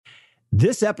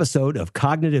This episode of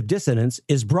Cognitive Dissonance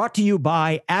is brought to you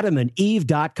by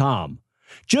AdamandEve.com.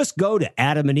 Just go to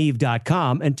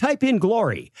AdamandEve.com and type in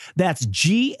Glory. That's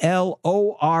Glory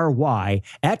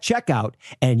at checkout,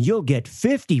 and you'll get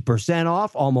 50%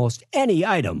 off almost any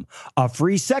item, a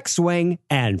free sex swing,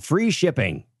 and free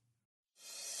shipping.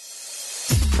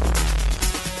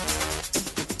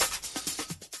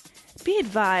 Be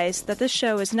advised that this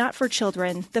show is not for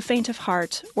children, the faint of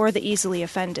heart, or the easily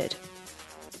offended.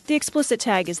 The explicit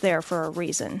tag is there for a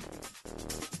reason.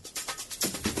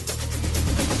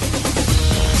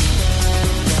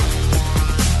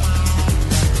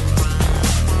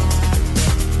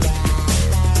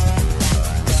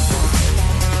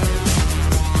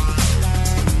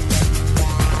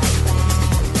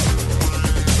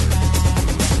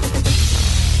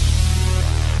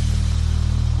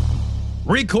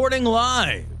 Recording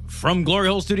live from Glory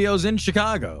Hole Studios in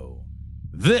Chicago,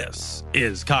 this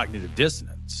is Cognitive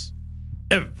Dissonance.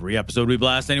 Every episode we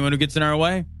blast anyone who gets in our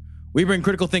way. We bring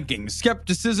critical thinking,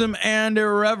 skepticism, and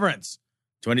irreverence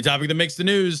to any topic that makes the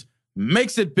news,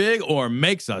 makes it big, or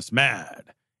makes us mad.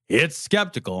 It's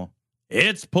skeptical,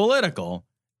 it's political,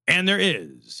 and there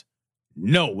is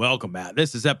no welcome mat.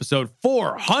 This is episode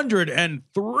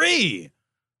 403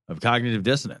 of Cognitive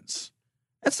Dissonance.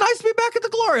 It's nice to be back at the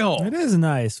Glory Hole. It is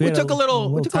nice. We took a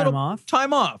little time off.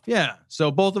 Time off, yeah.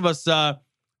 So both of us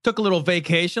took a little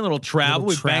vacation, a little travel.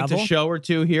 We banked a show or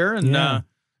two here, and now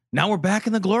we're back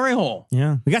in the Glory Hole.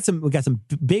 Yeah, we got some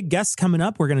big guests coming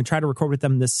up. We're going to try to record with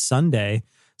them this Sunday.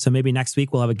 So maybe next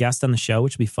week we'll have a guest on the show,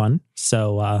 which will be fun.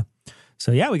 So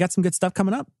yeah, we got some good stuff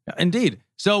coming up. Indeed.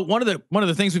 So one of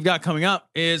the things we've got coming up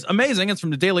is amazing. It's from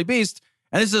the Daily Beast,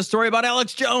 and this is a story about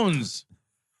Alex Jones.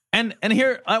 And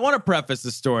here, I want to preface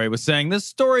the story with saying this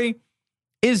story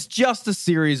is just a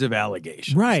series of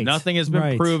allegations. Right. Nothing has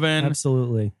been proven.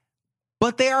 Absolutely.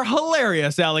 But they are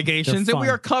hilarious allegations, and we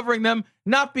are covering them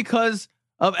not because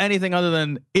of anything other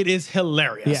than it is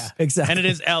hilarious. Yeah, exactly. And it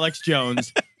is Alex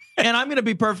Jones. And I'm going to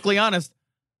be perfectly honest.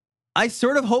 I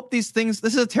sort of hope these things,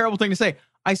 this is a terrible thing to say.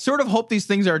 I sort of hope these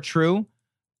things are true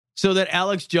so that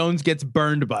Alex Jones gets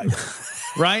burned by them.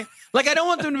 Right? Like, I don't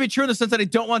want them to be true in the sense that I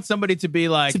don't want somebody to be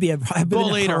like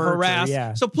bullied or harassed.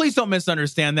 Yeah. So please don't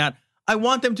misunderstand that. I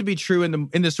want them to be true in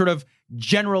the sort of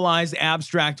generalized,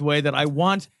 abstract way that I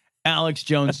want Alex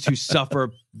Jones to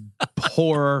suffer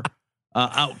poor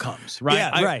outcomes. Right?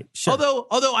 Yeah, right. Sure.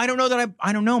 Although I don't know that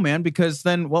I don't know, man, because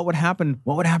then what would happen?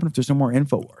 What would happen if there's no more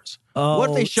InfoWars?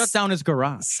 What if they shut down his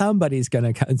garage? Somebody's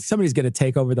gonna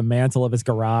take over the mantle of his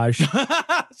garage.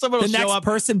 The next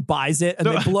person buys it and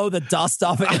they blow the dust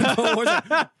off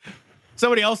it.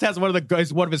 Somebody else has one of his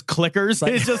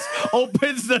clickers. He just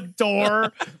opens the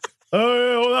door.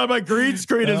 Oh, hold on, my green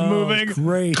screen is moving.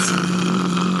 Great.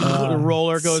 The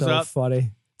roller goes up.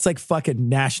 Funny. It's like fucking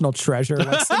national treasure.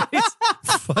 Like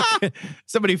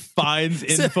somebody finds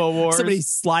InfoWars. Somebody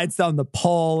slides down the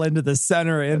pole into the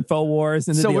center of InfoWars,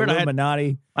 into the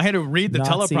Illuminati. I had to read the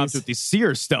teleprompter with these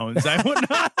seer stones. I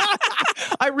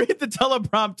read the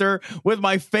teleprompter with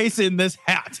my face in this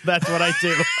hat. That's what I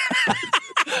do.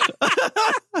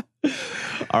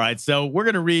 All right, so we're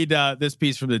going to read this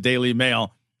piece from the Daily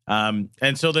Mail. And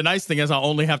so the nice thing is I'll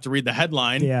only have to read the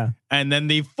headline. Yeah. And then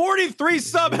the 43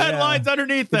 sub-headlines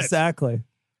underneath it. Exactly.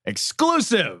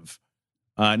 Exclusive.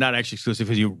 Not actually exclusive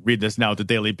because you read this now at the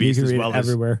Daily Beast as well as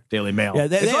everywhere. Daily Mail. Yeah,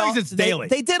 as long as it's daily.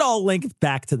 They did all link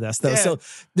back to this, though. Yeah. So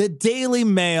the Daily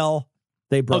Mail,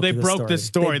 they broke this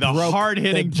story. The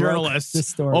hard-hitting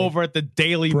journalists over at the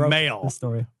Daily Mail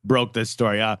broke this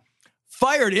story.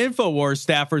 Fired InfoWars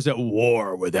staffers at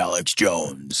war with Alex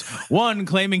Jones. One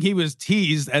claiming he was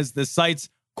teased as the site's,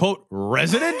 quote,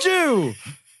 resident Jew.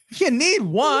 You need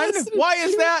one. Why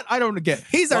is that? I don't get.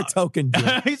 He's our token Jew.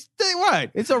 He's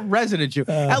right. It's a resident Jew.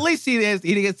 At least he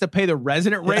gets to pay the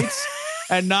resident rates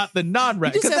and not the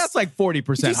non-resident. Because that's like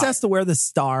 40%. He just has to wear the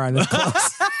star on his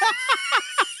clothes.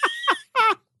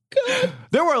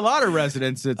 There were a lot of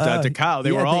residents at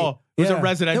Takao. It was a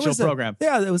residential program.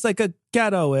 It was like a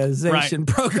ghettoization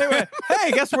program.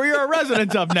 Hey, guess where you're a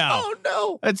resident of now? Oh,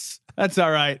 no. That's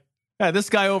all right. Yeah, this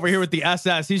guy over here with the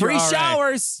SS, he's free your RA.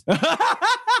 Showers.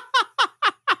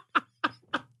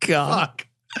 God.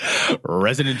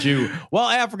 Resident Jew. While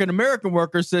African-American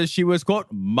worker says she was, quote,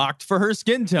 mocked for her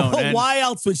skin tone. Well, why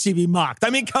else would she be mocked? I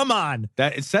mean, come on.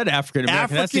 It said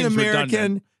African-American.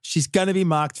 African-American, she's going to be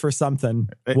mocked for something.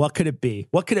 What could it be?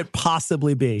 What could it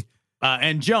possibly be?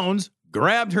 And Jones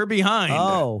grabbed her behind.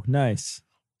 Oh, nice.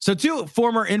 So 2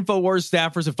 former InfoWars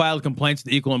staffers have filed complaints to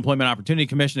the Equal Employment Opportunity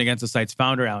Commission against the site's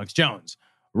founder, Alex Jones.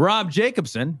 Rob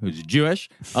Jacobson, who's Jewish,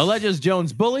 alleges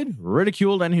Jones bullied,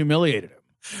 ridiculed, and humiliated him.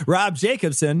 Rob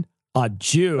Jacobson, A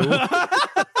Jew?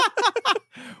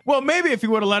 Well, maybe if he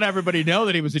would have let everybody know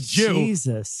that he was a Jew.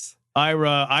 Jesus.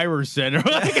 Ira Iverson. Or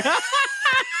like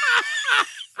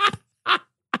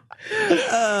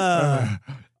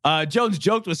Jones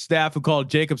joked with staff who called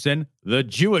Jacobson the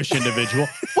Jewish individual.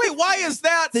 Wait, why is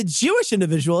that? The Jewish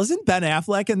individual? Isn't Ben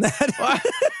Affleck in that?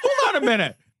 Hold on a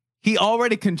minute. He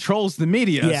already controls the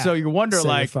media. Yeah. So you wonder, So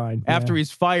like, fine. after Yeah.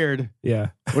 he's fired, Yeah.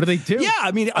 what do they do? Yeah,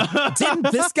 I mean,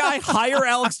 didn't this guy hire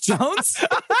Alex Jones?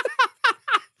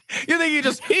 You think you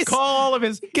just call all of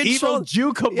his evil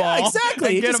Jew cabal Yeah, exactly.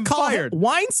 and He get just him called fired?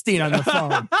 Weinstein on the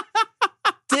phone.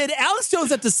 Did Alex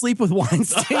Jones have to sleep with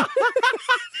Weinstein?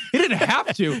 He didn't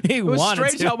have to. He it was wanted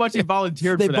strange to. how much he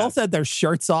volunteered They for both that. had their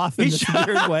shirts off in this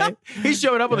weird way. He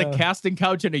showed up with a casting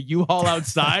couch and a U-Haul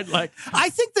outside. Like, I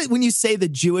think that when you say the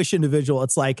Jewish individual,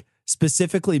 it's like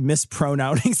specifically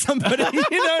mispronouncing somebody.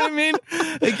 You know what I mean?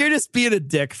 Like you're just being a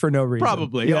dick for no reason.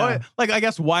 probably. Yeah. Like, I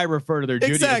guess why refer to their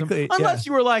Judaism? Exactly, Unless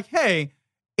you were like, hey,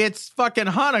 it's fucking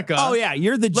Hanukkah. Oh, yeah.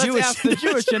 You're the Let's Jewish ask the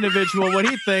Jewish individual what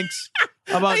he thinks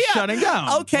about Yeah. shutting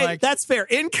down. Okay, Like, that's fair.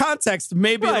 In context,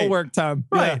 maybe Right. it'll work, Tom.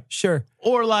 Right. Yeah, sure.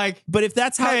 or like, But if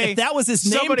that's how, Hey, if that was his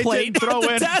somebody nameplate didn't throw at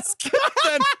the in- desk,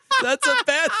 then that's a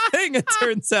bad thing, it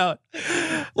turns out.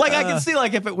 I can see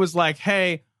like if it was like,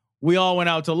 hey, we all went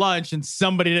out to lunch and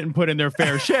somebody didn't put in their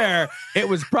fair share, it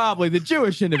was probably the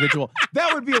Jewish individual.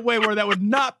 That would be a way where that would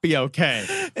not be okay.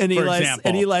 And for Eli's,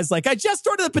 example. like, I just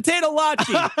ordered the potato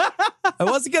latte. I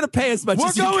wasn't going to pay as much We're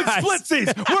as you going guys.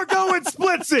 splitsies. We're going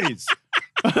splitsies.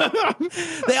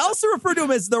 They also refer to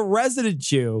him as the resident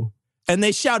Jew. And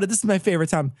they shouted, this is my favorite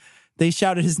time. They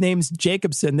shouted, his name's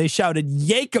Jacobson. They shouted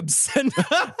Jacobson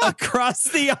across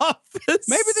the office.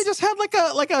 Maybe they just had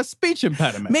like a speech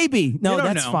impediment. Maybe. No, You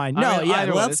don't that's know. fine. I No, mean, yeah.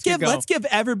 either way, Let's this could go. give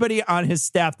everybody on his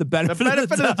staff the benefit, The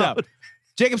benefit of the doubt.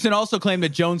 Jacobson also claimed that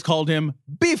Jones called him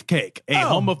beefcake, a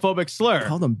homophobic slur.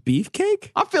 Called him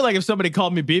beefcake? I feel like if somebody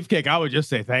called me beefcake, I would just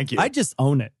say thank you. I just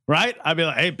own it. Right? I'd be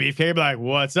like, hey, beefcake. I'd be like,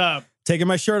 what's up? Taking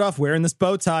my shirt off, wearing this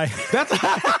bow tie. That's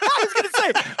I was gonna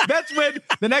say. That's when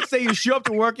the next day you show up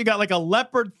to work, you got like a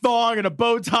leopard thong and a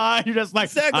bow tie. You're just like,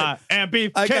 Exactly. and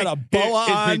beef. I got a boa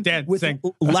on with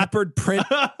leopard print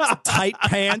tight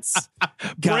pants.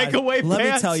 Breakaway Let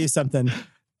pants. me tell you something.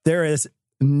 There is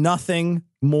nothing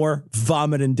more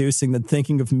vomit-inducing than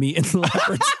thinking of me in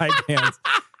leopard tight pants.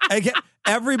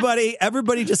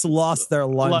 Everybody just lost their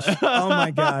lunch. Oh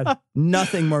my God.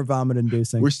 Nothing more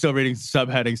vomit-inducing. We're still reading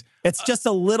subheadings. It's just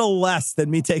a little less than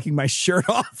me taking my shirt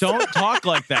off. Don't talk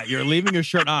like that. You're leaving your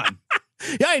shirt on.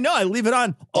 Yeah, I know. I leave it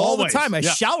on all Always. the time. I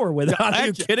Yeah. shower with it on. Are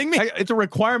you kidding me? It's a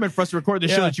requirement for us to record the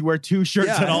show Yeah. that you wear two shirts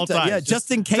at all times. Yeah,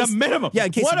 just in case. It's a minimum. Yeah,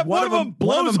 in case what if one of them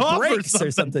blows off breaks or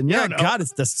something. You Yeah, don't know. God,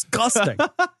 it's disgusting.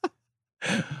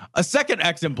 A second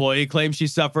ex-employee claims she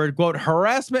suffered, quote,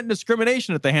 harassment and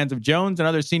discrimination at the hands of Jones and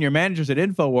other senior managers at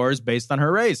InfoWars based on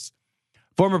her race.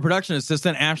 Former production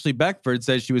assistant Ashley Beckford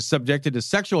says she was subjected to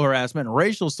sexual harassment and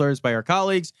racial slurs by her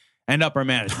colleagues and upper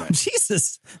management.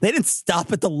 Jesus, they didn't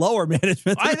stop at the lower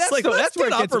management. That's Like, where let's it get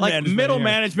gets upper like management middle here.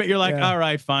 management. You're like, Yeah. all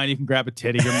right, fine. You can grab a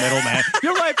titty. You're middle man.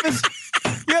 Your life is,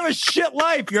 you have a shit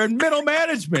life. You're in middle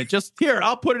management. Just here,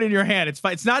 I'll put it in your hand. It's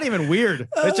fine. It's not even weird.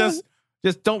 It's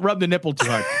just don't rub the nipple too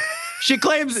hard. She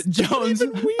claims Jones.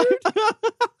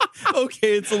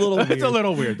 Okay, it's a little weird. It's a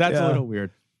little weird. That's a Yeah. little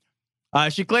weird.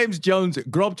 She claims Jones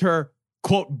groped her,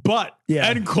 quote, butt, Yeah.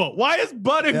 end quote. Why is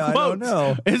butt in Yeah, I quotes? don't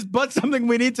know. Is butt something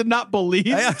we need to not believe?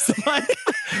 Like,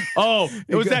 oh,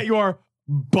 it was that your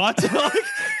butt? Like,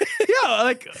 yeah,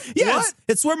 like, Yes, what?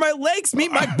 it's where my legs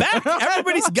meet my back.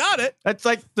 Everybody's got it. That's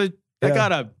like they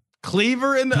got a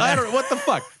cleaver in the, I don't know, what the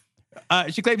fuck?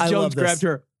 She claims I love Jones this. grabbed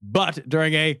her butt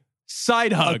during a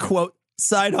side hug. A quote,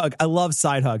 side hug. I love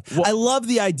side hug. I love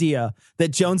the idea that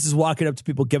Jones is walking up to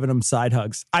people giving them side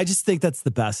hugs. I just think that's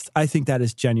the best. I think that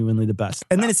is genuinely the best.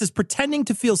 And then it says pretending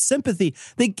to feel sympathy.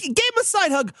 They gave him a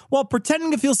side hug while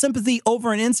pretending to feel sympathy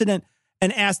over an incident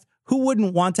and asked who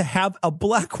wouldn't want to have a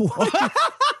black wife.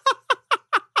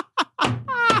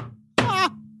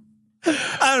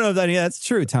 I don't know if any of that's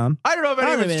true, Tom. I don't know if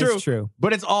any of it's true,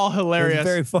 but it's all hilarious. It's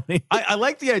very funny. I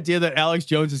like the idea that Alex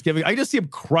Jones is giving. I just see him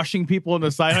crushing people in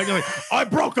the side hug. Like, I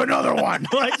broke another one.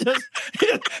 Like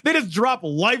they just drop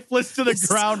lifeless to the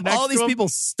ground next all these to him. people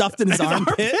stuffed in his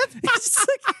armpit. He's just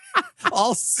like,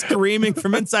 all screaming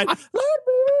from inside.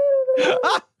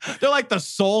 They're like the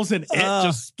souls in it,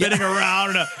 just spinning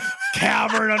around in a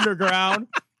cavern underground.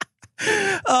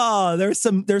 Oh, there's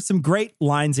some great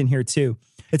lines in here too.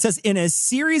 It says, in a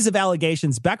series of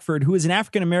allegations, Beckford, who is an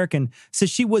African-American, says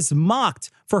she was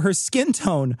mocked for her skin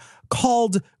tone,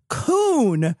 called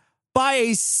coon by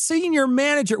a senior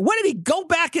manager. When did he go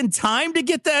back in time to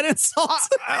get that insult?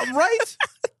 Right?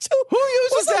 Who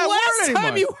uses that word anymore? Last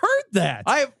time you heard that?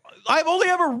 I've only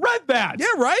ever read that. Yeah,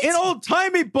 right? In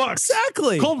old-timey books.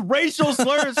 Exactly. Called racial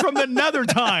slurs from the nether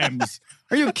times.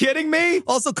 Are you kidding me?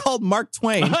 Also called Mark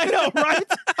Twain. I know, right?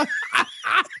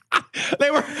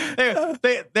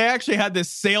 They actually had this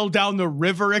sail down the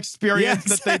river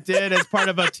experience that they did as part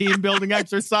of a team building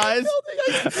exercise.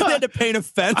 They had to paint a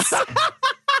fence.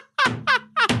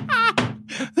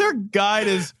 Their guide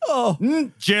is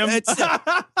Jim. It's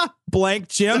blank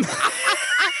Jim.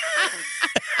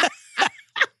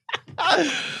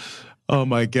 Oh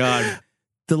my God.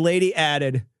 The lady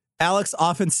added, Alex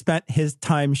often spent his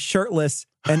time shirtless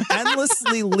and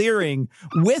endlessly leering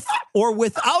with or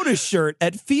without a shirt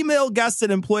at female guests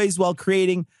and employees while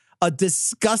creating a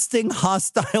disgusting,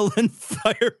 hostile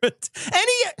environment.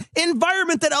 Any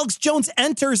environment that Alex Jones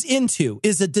enters into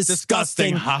is a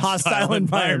disgusting hostile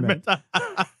environment.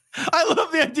 I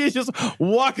love the idea. He's just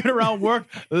walking around work,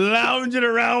 lounging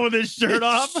around with his shirt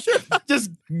off,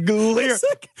 just glare.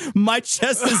 Like, my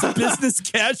chest is business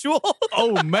casual.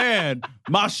 Oh man,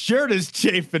 my shirt is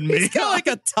chafing me. He's got like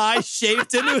a tie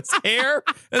shaved into his hair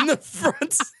in the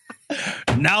front.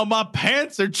 Now my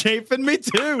pants are chafing me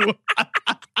too.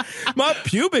 My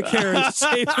pubic hair is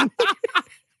chafing me.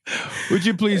 Would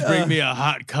you please bring me a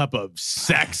hot cup of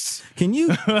sex? Can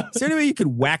you? Is there any way you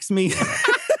could wax me?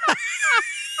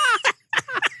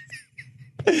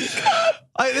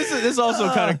 This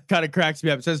also kind of cracks me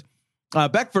up. It says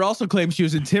Beckford also claims she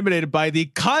was intimidated by the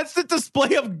constant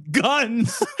display of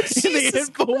guns in the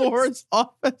InfoWars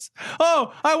office.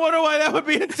 Oh, I wonder why that would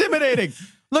be intimidating.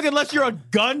 Look, unless you're a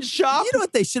gun shop. You know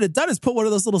what they should have done is put one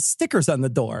of those little stickers on the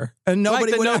door, and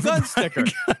nobody would have no gun sticker.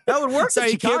 That would work. So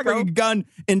you can't bring a gun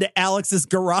into Alex's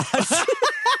garage. It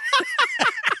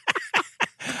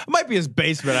might be his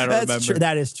basement. I don't remember. True.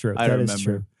 That is true. That is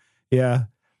true. Yeah.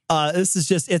 This is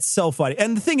just, it's so funny.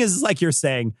 And the thing is, like you're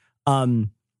saying,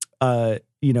 I'm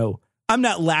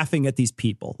not laughing at these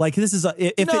people. Like this is,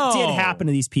 if it did happen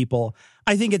to these people,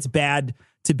 I think it's bad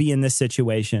to be in this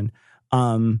situation.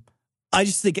 I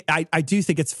just think, I do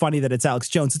think it's funny that it's Alex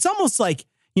Jones. It's almost like,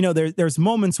 there's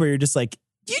moments where you're just like,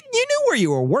 you knew where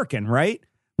you were working, right?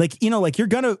 Like, like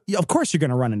of course you're going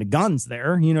to run into guns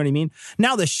there. You know what I mean?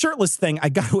 Now the shirtless thing, I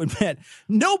got to admit,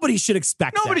 nobody should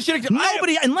expect Nobody should expect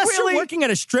unless you're working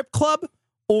at a strip club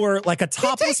or like a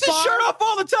topless bar. He takes his shirt off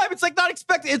all the time. It's like not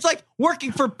expecting. It's like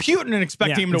working for Putin and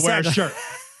expecting him to wear a shirt.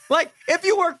 Like, if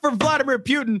you work for Vladimir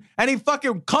Putin and he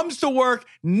fucking comes to work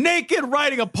naked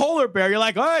riding a polar bear, you're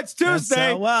like, oh, it's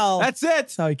Tuesday. That's it.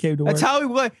 That's how he came to work. That's how he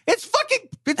went.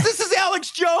 This is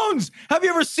Alex Jones. Have you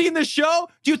ever seen the show?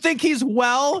 Do you think he's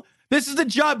well? This is the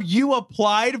job you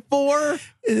applied for?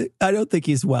 I don't think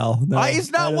he's well. No, he's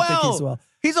not well. Think he's well.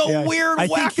 He's a weird wackadoo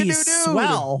dude. I think he's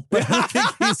swell, but I don't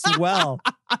think he's well.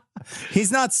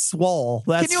 He's not swole.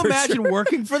 That's Can you imagine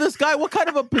working for this guy? What kind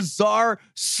of a bizarre,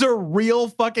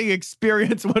 surreal fucking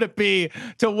experience would it be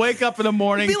to wake up in the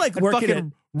morning It'd be like and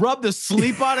fucking rub the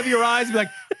sleep out of your eyes and be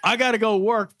like, I got to go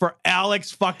work for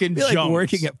Alex fucking Jones. Like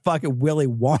working at fucking Willy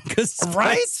Wonka's place,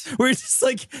 right? Where it's just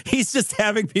like, he's just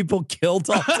having people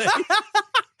killed all day.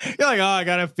 You're like, oh, I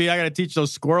gotta teach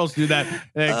those squirrels to do that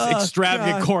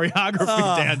extravagant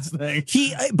choreography dance thing.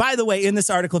 By the way, in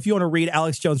this article, if you want to read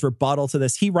Alex Jones' rebuttal to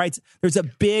this, he writes, there's a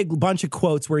big bunch of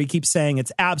quotes where he keeps saying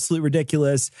it's absolutely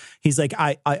ridiculous. He's like,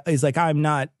 I'm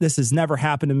not, this has never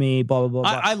happened to me, blah, blah, blah,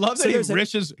 blah. I love that he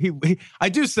wishes, I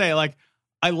do say, like,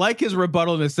 I like his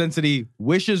rebuttal in the sense that he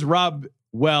wishes Rob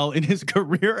well in his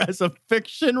career as a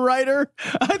fiction writer.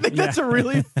 I think that's a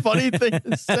really funny thing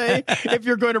to say if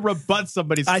you're going to rebut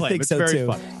somebody's claim. I think it's so very too.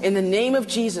 Fun. In the name of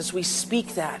Jesus, we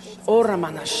speak that. Ora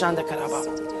mana shanda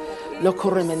karaba. Lo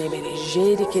koremene bere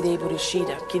jede kede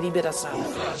burishida kidibera sana.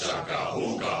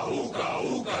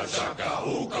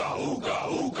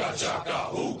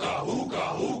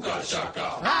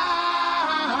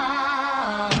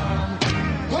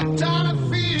 What kind of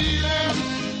feeling?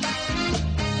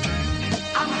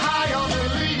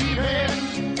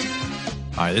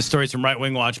 All right, this story's from Right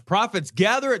Wing Watch. Prophets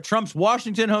gather at Trump's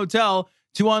Washington hotel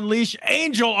to unleash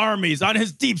angel armies on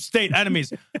his deep state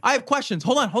enemies. I have questions.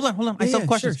 Hold on. I still have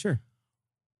questions. Sure.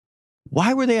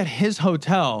 Why were they at his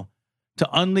hotel to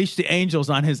unleash the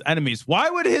angels on his enemies? Why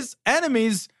would his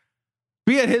enemies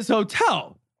be at his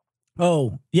hotel?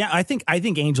 Oh, yeah. I think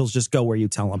angels just go where you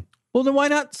tell them. Well, then why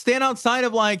not stand outside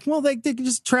of like... Well, they can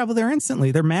just travel there instantly.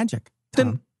 They're magic.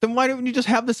 Then then why didn't you just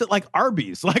have this at like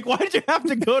Arby's? Like, why did you have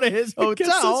to go to his I guess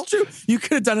hotel? that's true. You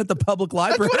could have done it at the public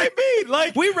library. That's what I mean.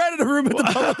 Like, We rented a room at the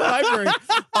public library.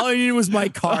 All I needed was my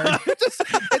card.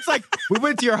 it's like we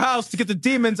went to your house to get the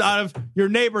demons out of your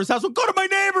neighbor's house. Well, go to my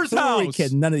neighbor's Who are we house.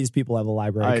 kidding? None of these people have a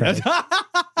library All card. right.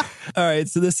 All right,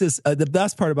 so this is the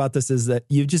best part about this is that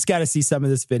you've just got to see some of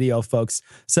this video, folks.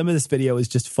 Some of this video is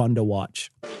just fun to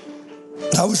watch.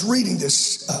 I was reading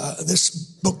this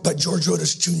book by George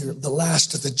Otis Jr., The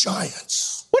Last of the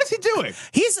Giants. What is he doing?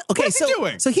 He's okay. What is he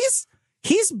doing? So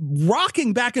he's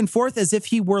rocking back and forth as if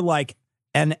he were like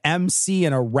an MC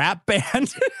in a rap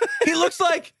band. He looks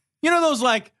like, you know,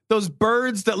 those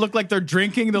birds that look like they're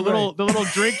drinking, the little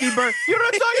drinky bird. You know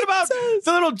what I'm talking about?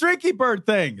 The little drinky bird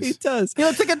things. He does. He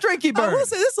looks like a drinky bird. I will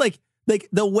say this, like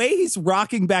the way he's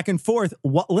rocking back and forth.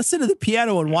 Listen to the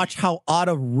piano and watch how out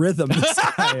of rhythm this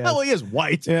guy is. Well, he is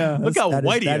white. Yeah, Look how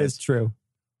white he is. That is true.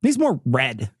 He's more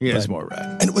red. He is more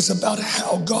red. And it was about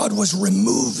how God was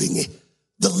removing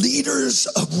the leaders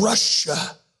of Russia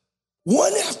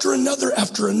one after another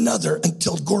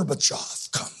until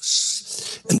Gorbachev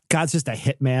comes. And God's just a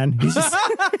hitman. He's just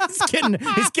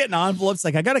he's getting envelopes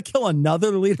like, I got to kill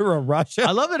another leader of Russia.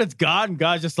 I love that it's God, and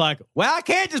God's just like, well, I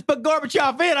can't just put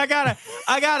Gorbachev in.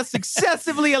 I gotta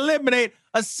successively eliminate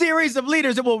a series of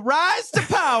leaders that will rise to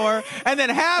power and then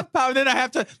have power. Then I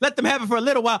have to let them have it for a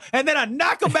little while, and then I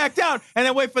knock them back down, and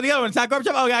then wait for the other one. It's not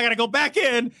Gorbachev. Oh, I gotta go back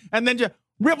in, and then just.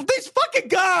 He's fucking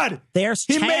God. There's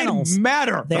he channels. Made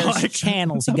matter. There's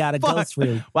channels you got to go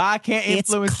through. Well, I can't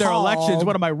influence their elections.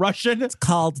 What am I, Russian? It's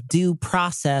called due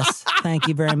process. Thank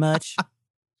you very much.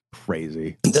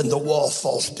 Crazy. And then the wall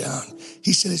falls down.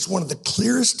 He said it's one of the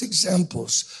clearest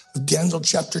examples of Daniel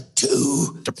chapter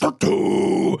 2. Chapter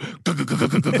 2.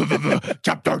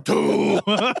 Chapter 2.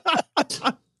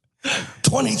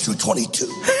 20 through 22.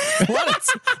 A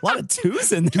lot of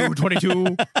twos in there.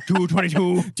 222.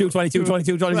 222. 222,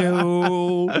 22,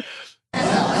 22.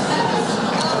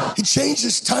 He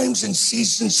changes times and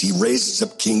seasons. He raises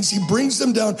up kings. He brings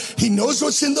them down. He knows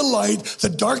what's in the light. The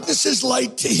darkness is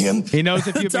light to him. He knows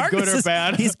if you've been good or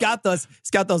bad. He's got those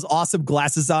awesome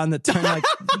glasses on that turn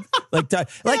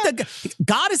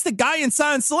God is the guy in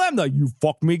Silent Slam, though. You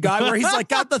fuck me guy, where he's like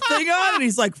got the thing on and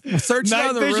he's like searching Night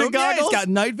on the vision room. Yeah, he's goggles? got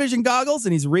night vision goggles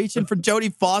and he's reaching for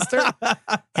Jodie Foster.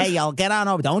 Hey, y'all, get on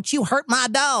over. Don't you hurt my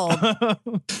dog.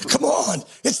 Come on.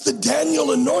 It's the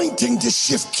Daniel anointing to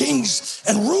shift kings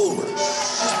and rulers.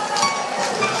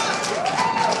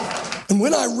 And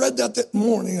when I read that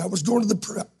morning, I was going to the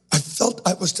prayer. I felt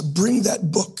I was to bring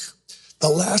that book, The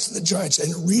Last of the Giants,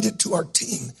 and read it to our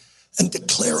team and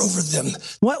declare over them.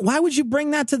 Why would you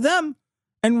bring that to them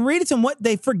and read it to them? What,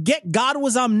 they forget God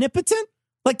was omnipotent?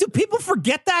 Like, do people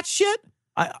forget that shit?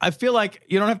 I feel like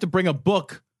you don't have to bring a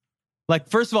book. Like,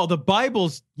 first of all, the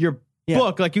Bible's your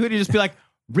book. Like, you could just be like,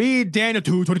 read Daniel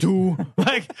 2:22.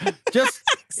 Like, just,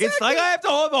 exactly. It's like I have to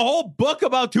hold the whole book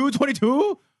about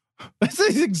 2:22. This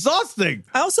is exhausting.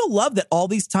 I also love that all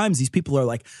these times these people are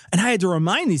like, and I had to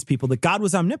remind these people that God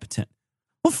was omnipotent.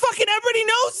 Well, fucking everybody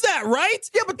knows that, right?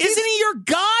 Yeah, but isn't he your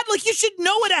God? Like, you should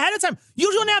know it ahead of time.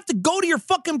 You don't have to go to your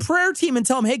fucking prayer team and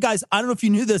tell them, hey, guys, I don't know if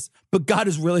you knew this, but God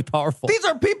is really powerful. These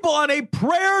are people on a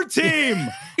prayer team.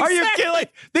 Are you kidding?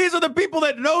 Like, these are the people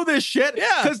that know this shit.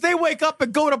 Yeah. Because they wake up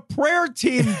and go to prayer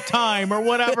team time or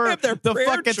whatever Have their the prayer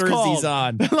fuck it's jerseys called.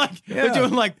 on. They're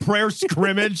doing like prayer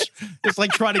scrimmage. Just like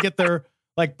trying to get their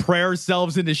like prayer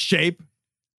selves into shape.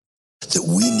 That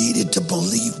we needed to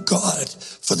believe God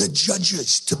for the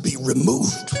judges to be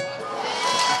removed,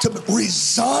 to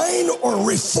resign or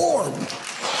reform.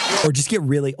 Or just get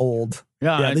really old.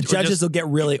 Yeah, the judges will get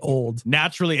really old.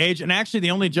 Naturally age. And actually, the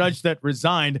only judge that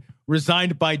resigned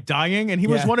by dying, and he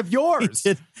was one of yours.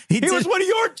 He was one of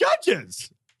your judges.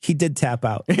 He did tap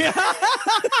out. Yeah. but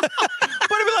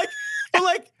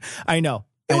I know.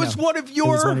 It was one of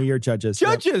your judges.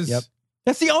 Yep.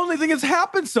 That's the only thing that's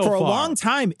happened so far. For a long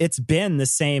time, it's been the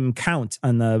same count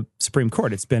on the Supreme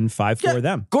Court. It's been 5 for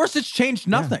them. Gorsuch changed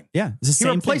nothing. Yeah. It's the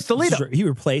same he replaced thing. Alito. He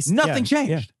replaced. Nothing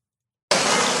changed. Yeah.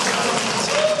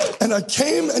 And I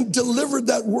came and delivered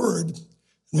that word.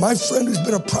 My friend who's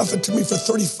been a prophet to me for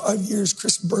 35 years,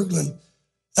 Chris Berglund,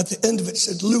 at the end of it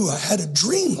said, Lou, I had a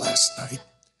dream last night.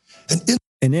 And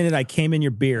in it, I came in your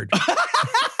beard.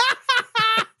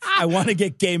 I want to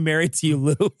get gay married to you,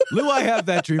 Lou. Lou, I have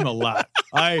that dream a lot.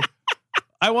 I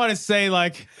want to say,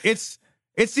 like, it's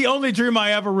the only dream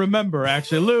I ever remember,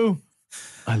 actually. Lou,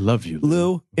 I love you.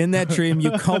 Lou, in that dream,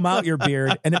 you comb out your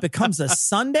beard and it becomes a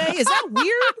Sunday? Is that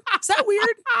weird? Is that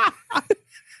weird?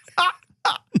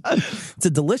 It's a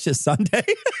delicious Sunday.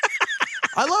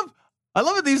 I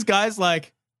love it. These guys,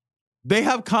 like, They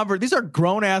have these are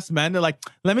grown ass men. They're like,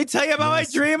 let me tell you about my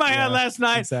dream I had last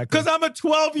night. Because I'm a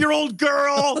 12-year-old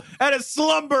girl at a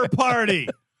slumber party.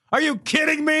 Are you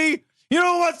kidding me? You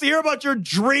know who wants to hear about your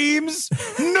dreams?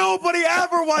 Nobody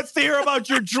ever wants to hear about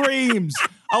your dreams.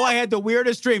 Oh, I had the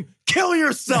weirdest dream. Kill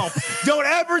yourself. Don't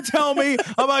ever tell me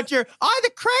about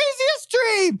the craziest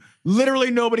dream. Literally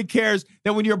nobody cares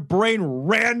that when your brain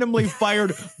randomly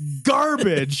fired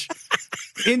garbage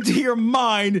into your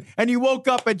mind and you woke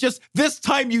up and just this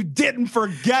time you didn't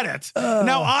forget it.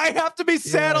 Now I have to be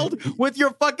saddled with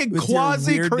your fucking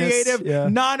quasi-creative,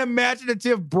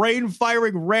 non-imaginative,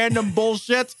 brain-firing random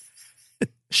bullshit.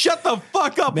 Shut the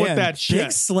fuck up with that shit.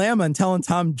 Big slam on telling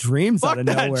Tom dreams out of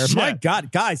nowhere. Shit. My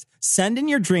God, guys, send in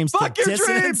your dreams. Fuck your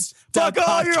dreams. Fuck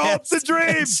all your hopes and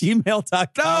dreams.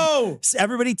 Gmail.com. No.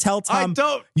 Everybody tell Tom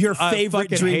your favorite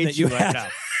dream that you had. Now.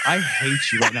 I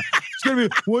hate you right now. It's going to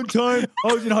be one time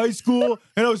I was in high school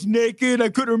and I was naked. I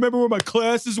couldn't remember where my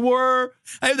classes were.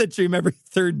 I have that dream every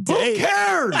third day. Who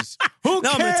cares? Who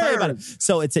cares? I'm going to tell you about it.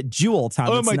 So it's at Jewel, Tom.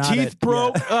 Oh, my teeth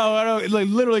broke. Yeah. Oh, I don't, like,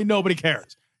 literally nobody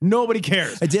cares. Nobody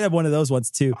cares. I did have one of those ones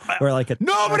too, where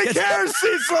nobody cares,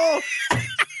 Cecil.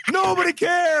 Nobody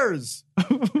cares.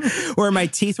 Where my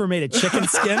teeth were made of chicken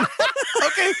skin.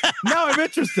 Okay, now I'm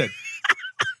interested.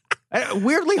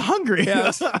 Weirdly hungry.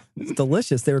 Yeah, it's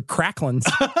delicious. They were cracklings.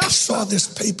 I saw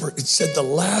this paper. It said the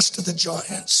last of the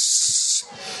giants.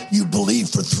 You believe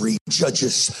for 3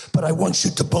 judges, but I want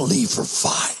you to believe for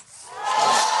 5.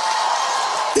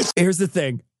 Here's the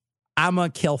thing. I'm going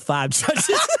to kill 5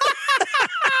 judges.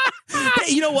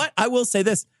 Hey, you know what? I will say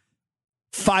this.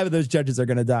 5 of those judges are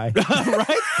going to die.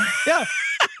 Right? Yeah.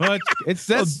 Well, it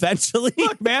says eventually.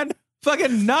 Look, man,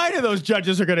 fucking 9 of those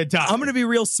judges are going to die. I'm going to be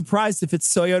real surprised if it's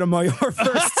Soyoto Mayor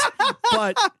first.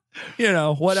 But,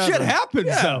 whatever. Shit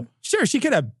happens, though. Sure, she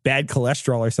could have bad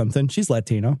cholesterol or something. She's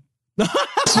Latino.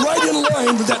 Right in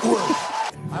line with that word.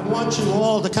 I want you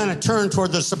all to kind of turn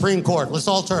toward the Supreme Court. Let's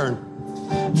all turn.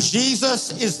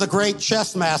 Jesus is the great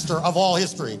chess master of all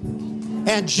history.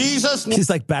 And Jesus...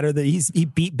 He's like better than he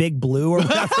beat Big Blue or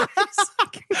whatever.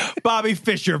 Bobby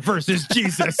Fischer versus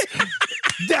Jesus.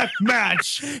 Death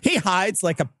match. He hides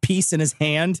like a piece in his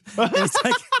hand. And he's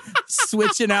like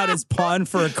switching out his pawn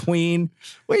for a queen.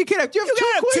 Well, you can't have two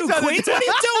queens. What are you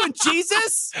doing,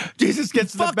 Jesus? Jesus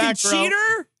gets to the back row.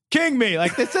 Cheater. King me.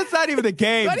 Like, that's not even the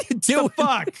game. What are you doing? The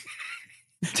fuck?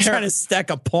 Trying to stack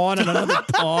a pawn on another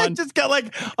pawn. Just got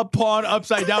like a pawn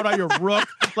upside down on your rook,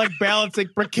 like balancing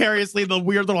precariously the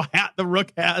weird little hat the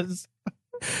rook has.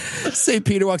 St.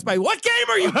 Peter walks by. What game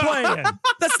are you playing?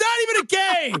 That's not even a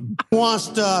game. Wants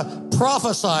to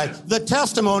prophesy. The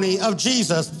testimony of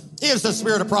Jesus is the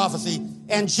spirit of prophecy.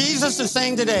 And Jesus is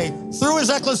saying today, through his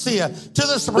ecclesia, to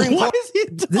the Supreme Court. What is he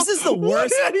doing? This is the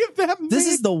worst. What did any of that mean? This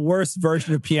is the worst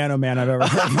version of Piano Man I've ever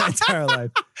heard in my entire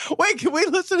life. Wait, can we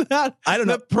listen to that? I don't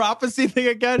know. The prophecy thing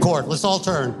again? Court, let's all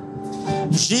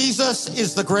turn. Jesus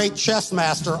is the great chess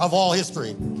master of all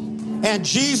history. And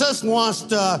Jesus wants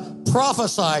to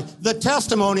prophesy. The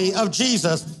testimony of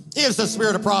Jesus is the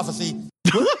spirit of prophecy.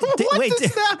 What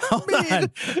does that mean?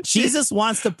 On. Jesus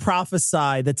wants to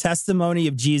prophesy. The testimony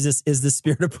of Jesus is the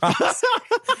spirit of prophecy.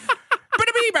 What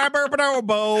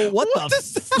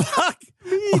the fuck?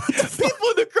 People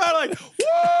in the crowd are like, woo!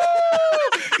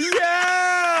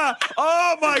 Yeah!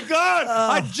 Oh my God!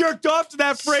 I jerked off to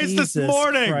that phrase Jesus this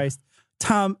morning. Christ.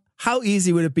 Tom, how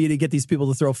easy would it be to get these people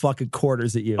to throw fucking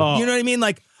quarters at you? Oh. You know what I mean?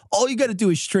 Like, all you got to do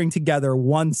is string together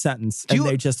one sentence and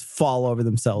they just fall over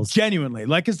themselves. Genuinely.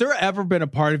 Like, has there ever been a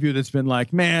part of you that's been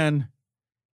like, man,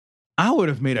 I would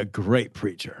have made a great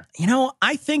preacher? You know,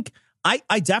 I think,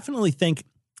 I definitely think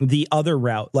the other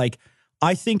route, like,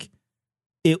 I think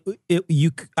I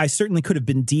certainly could have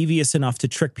been devious enough to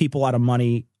trick people out of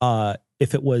money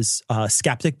if it was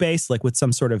skeptic based, like with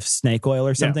some sort of snake oil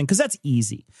or something, because that's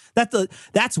easy.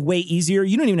 That's way easier.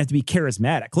 You don't even have to be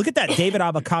charismatic. Look at that David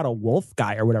Avocado Wolf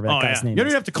guy or whatever that guy's name is. You don't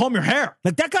even have to comb your hair.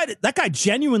 Like that guy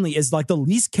genuinely is like the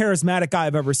least charismatic guy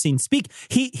I've ever seen speak.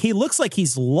 He looks like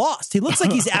he's lost. He looks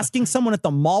like he's asking someone at the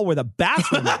mall where the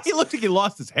bathroom is. He looks like he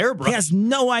lost his hairbrush. He has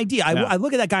no idea. I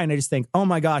look at that guy and I just think, oh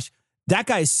my gosh, that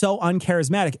guy is so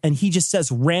uncharismatic, and he just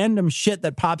says random shit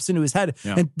that pops into his head.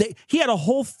 Yeah. And he had a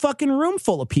whole fucking room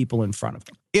full of people in front of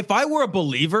him. If I were a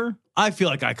believer, I feel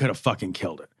like I could have fucking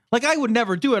killed it. Like, I would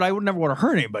never do it. I would never want to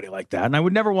hurt anybody like that. And I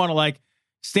would never want to, like,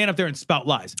 stand up there and spout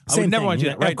lies. I would never want to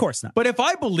do that, right? Of course not. But if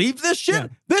I believe this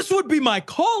shit, this would be my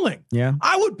calling. Yeah.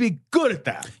 I would be good at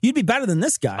that. You'd be better than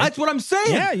this guy. That's what I'm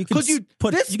saying. Yeah, you could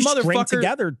put this motherfucker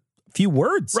together few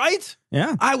words. Right?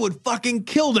 Yeah. I would fucking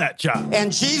kill that job. And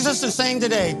Jesus is saying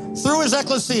today, through his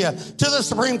ecclesia, to the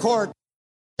Supreme Court,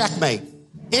 checkmate.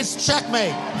 It's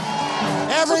checkmate.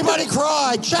 Everybody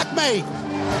cry. Checkmate.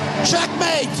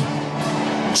 Checkmate.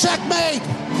 Checkmate.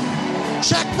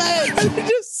 Checkmate. And they're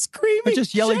just screaming. They're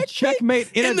just yelling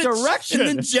checkmate in a direction.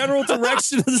 In the general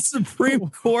direction of the Supreme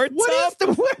Court.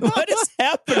 What is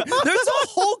happening? There's a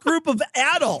whole group of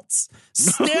adults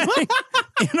standing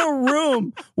in a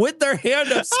room with their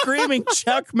hand up screaming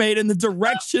checkmate in the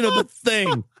direction of the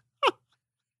thing.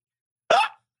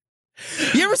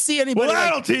 You ever see anybody? Well,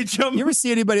 that'll teach them. You ever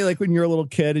see anybody like when you're a little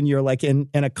kid and you're like in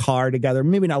a car together?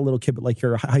 Maybe not a little kid, but like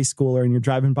you're a high schooler and you're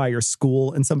driving by your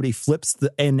school and somebody flips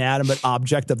the inanimate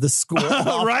object of the school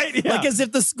off, right? Yeah. Like as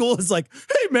if the school is like,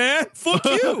 "Hey man, fuck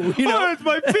you." You know, it's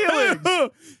my feelings.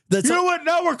 You know what?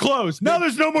 Now we're closed. Now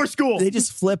there's no more school. They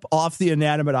just flip off the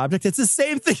inanimate object. It's the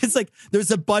same thing. It's like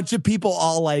there's a bunch of people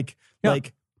all like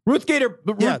Ruth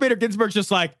Bader Ginsburg's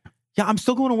just like, yeah, I'm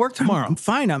still going to work tomorrow. I'm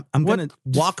fine. I'm going to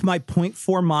walk my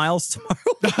 0.4 miles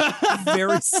tomorrow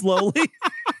very slowly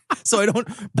so I don't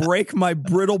break my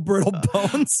brittle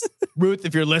bones. Ruth,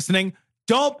 if you're listening,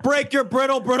 don't break your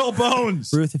brittle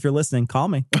bones. Ruth, if you're listening, call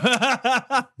me.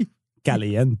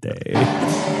 Caliente.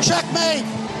 Checkmate.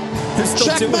 They're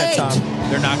still doing it, Tom.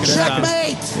 They're not going to stop.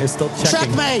 Checkmate. They're still checking.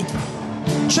 Checkmate.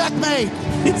 Checkmate.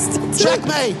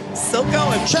 Checkmate. Still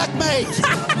going. Checkmate.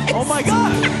 Oh my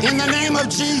God. In the name of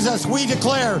Jesus, we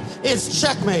declare it's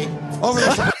checkmate over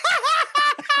the.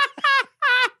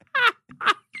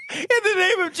 In the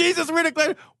name of Jesus, we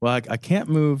declare. Well, I can't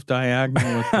move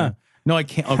diagonal. With the, no, I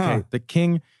can't. Okay, the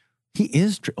king, he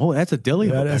is. That's a dilly.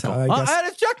 That is, that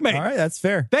is checkmate. All right, that's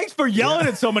fair. Thanks for yelling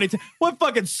it so many times. What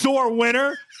fucking sore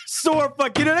winner? Sore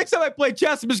fuck. You know, next time I play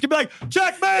chess, I'm just gonna be like,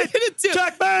 checkmate!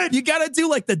 Checkmate! You gotta do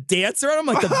like the dance around him,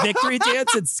 like the victory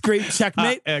dance and scream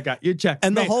checkmate. I got you, checkmate.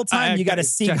 And the whole time you gotta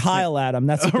Sieg Heil at him.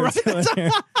 That's what they're doing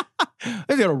here.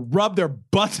 They're gonna rub their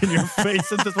butts in your face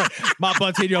and just like, my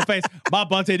butt's in your face, my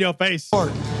butt's in your face.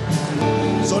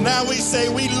 So now we say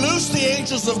we loose the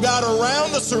angels of God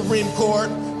around the Supreme Court,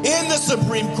 in the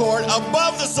Supreme Court,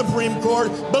 above the Supreme Court,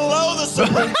 below the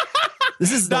Supreme Court.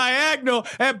 This is diagonal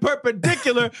and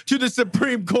perpendicular to the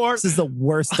Supreme Court. This is the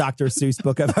worst Dr. Seuss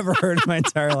book I've ever heard in my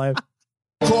entire life.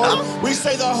 Court. We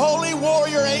say the holy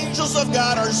warrior angels of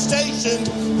God are stationed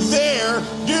there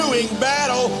doing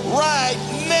battle right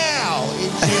now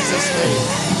in Jesus'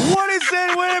 name. What is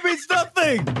it when it means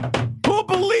nothing? Who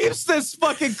believes this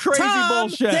fucking crazy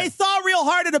bullshit? They thought real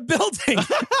hard at a building. They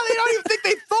don't even think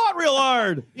they thought real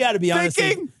hard. Yeah, to be honest,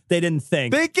 they didn't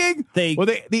think.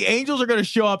 The angels are going to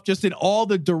show up just in all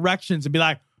the directions and be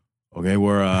like, okay,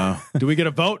 do we get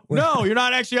a vote? No, you're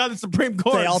not actually on the Supreme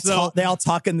Court. They all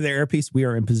talk into their earpiece. We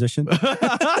are in position.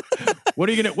 What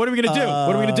are we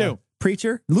gonna do?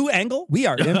 Preacher, Lou Engle, we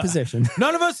are in position.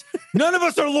 None of us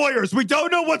are lawyers. We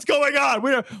don't know what's going on.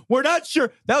 We're not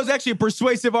sure. That was actually a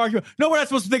persuasive argument. No, we're not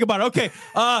supposed to think about it. Okay,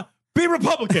 be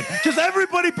Republican. Just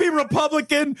everybody be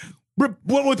Republican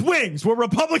with wings. We're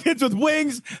Republicans with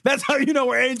wings. That's how you know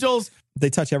we're angels. They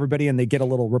touch everybody and they get a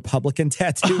little Republican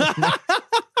tattoo.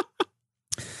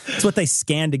 It's what they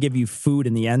scan to give you food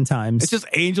in the end times. It's just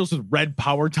angels with red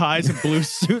power ties and blue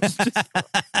suits.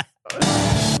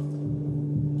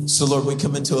 So, Lord, we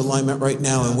come into alignment right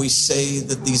now and we say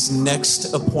that these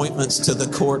next appointments to the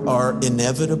court are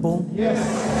inevitable.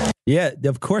 Yeah,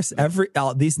 of course,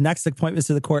 these next appointments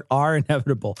to the court are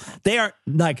inevitable. They are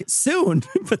like soon,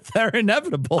 but they're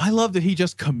inevitable. I love that he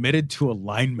just committed to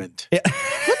alignment. Yeah.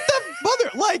 What the mother?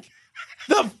 Like,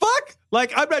 the fuck?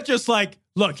 Like, I'm not just like,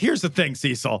 look, here's the thing,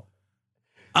 Cecil.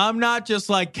 I'm not just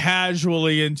like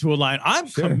casually into alignment. I'm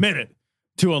committed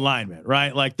to alignment,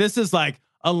 right? Like, this is like,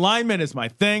 alignment is my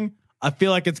thing. I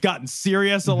feel like it's gotten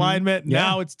serious alignment. Yeah.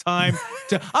 Now it's time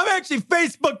I'm actually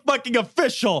Facebook fucking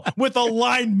official with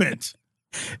alignment.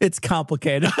 It's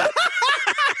complicated.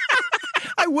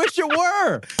 I wish it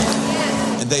were.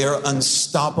 And they are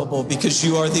unstoppable because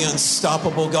you are the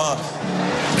unstoppable God.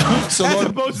 So, Lord, as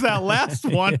opposed to that last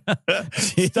one,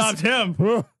 stopped him.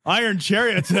 Iron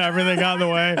chariots and everything got in the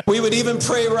way. We would even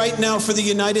pray right now for the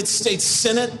United States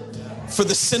Senate, for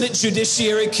the Senate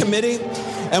Judiciary Committee,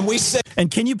 and we say, and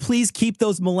can you please keep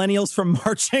those millennials from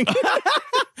marching?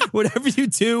 Whatever you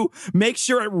do, make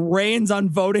sure it rains on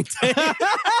voting day.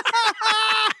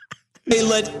 They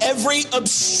let every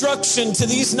obstruction to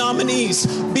these nominees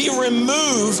be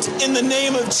removed in the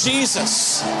name of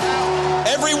Jesus.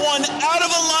 Everyone out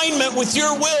of alignment with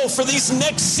your will for these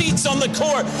next seats on the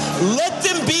court, let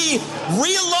them be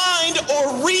realigned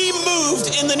or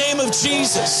removed in the name of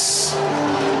Jesus.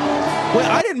 Wait,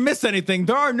 I didn't miss anything.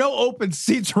 There are no open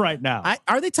seats right now.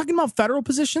 Are they talking about federal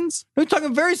positions? They're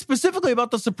talking very specifically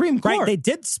about the Supreme Court. Right, they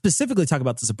did specifically talk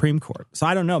about the Supreme Court. So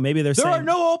I don't know. Maybe they're saying... There are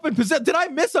no open positions. Did I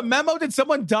miss a memo? Did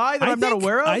someone die that I'm not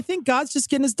aware of? I think God's just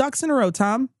getting his ducks in a row,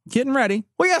 Tom. Getting ready.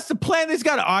 Well, he has to plan.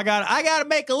 I got to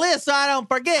make a list so I don't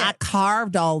forget. I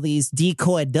carved all these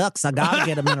decoy ducks. I got to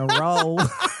get them in a row.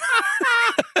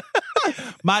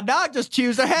 My dog just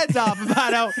chews their heads off if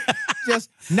I don't.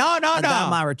 No. I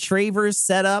got my retrievers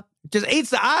set up. Just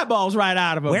eats the eyeballs right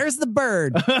out of them. Where's the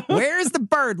bird? Where's the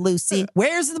bird, Lucy?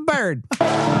 Where's the bird?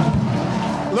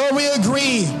 Lord, we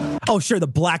agree. Oh, sure, the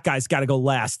black guy's got to go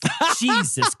last.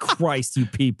 Jesus Christ, you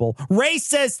people.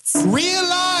 Racists!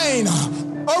 Realign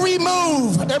or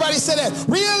remove. Everybody say that.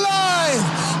 Realign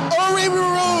or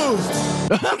remove.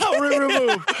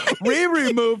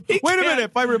 Re-remove. Wait a minute.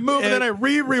 If I remove and then I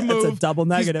re-remove. It's a double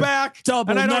negative. He's back.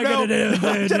 Double and I don't negative.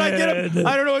 know. Did I get him?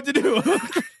 I don't know what to do.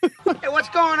 Hey, what's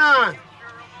going on?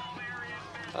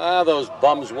 Those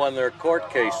bums won their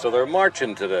court case, so they're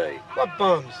marching today. What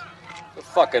bums? The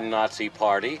fucking Nazi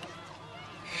party.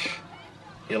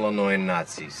 Illinois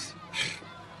Nazis.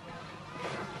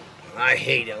 I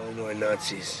hate Illinois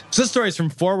Nazis. So this story is from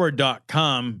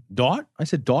forward.com. Dot? I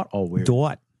said dot? Oh, weird.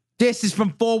 Dot. This is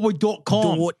from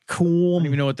forward.com. I don't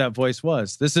even know what that voice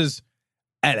was. This is,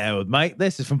 hello, mate.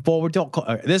 This is from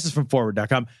forward.com. This is from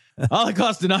forward.com.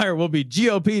 Holocaust denier will be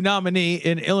GOP nominee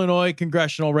in Illinois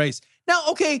congressional race. Now,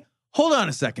 okay, hold on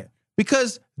a second.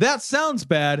 Because that sounds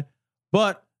bad,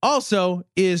 but also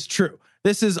is true.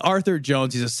 This is Arthur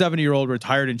Jones. He's a 70-year-old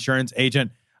retired insurance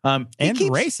agent. And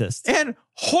racist. And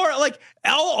like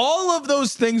all of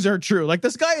those things are true. Like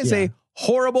this guy is a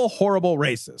horrible, horrible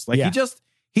racist. Like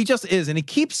he just is. And he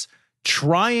keeps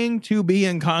trying to be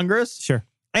in Congress. Sure.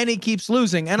 And he keeps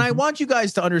losing. And I want you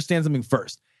guys to understand something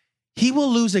first. He will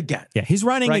lose again. Yeah. He's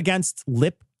running against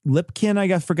Lipkin,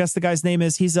 I forget the guy's name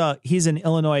is. He's an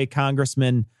Illinois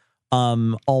congressman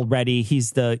already.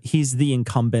 He's the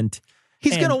incumbent.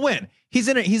 He's going to win. He's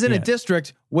in a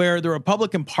district where the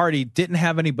Republican Party didn't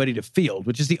have anybody to field,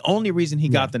 which is the only reason he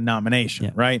got the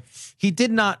nomination, right? He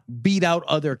did not beat out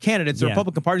other candidates. The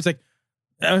Republican Party's like,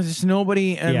 there's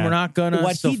nobody and we're not going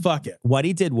to, fuck it. What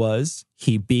he did was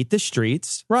he beat the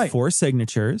streets for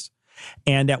signatures.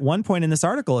 And at one point in this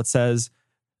article, it says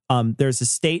there's a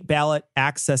state ballot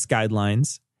access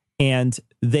guidelines and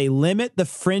they limit the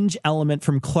fringe element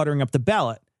from cluttering up the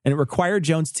ballot. And it required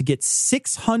Jones to get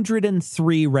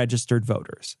 603 registered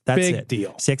voters. That's Big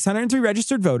deal. 603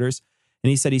 registered voters. And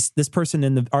he said this person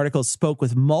in the article spoke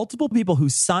with multiple people who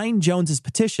signed Jones's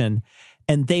petition,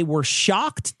 and they were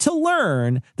shocked to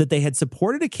learn that they had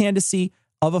supported a candidacy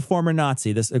of a former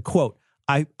Nazi. This a quote.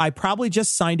 I probably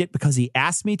just signed it because he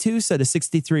asked me to, said a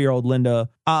 63-year-old Linda.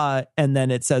 And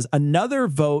then it says another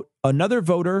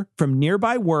voter from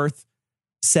nearby Worth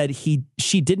said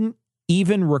she didn't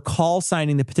even recall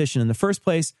signing the petition in the first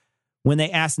place. When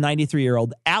they asked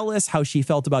 93-year-old Alice how she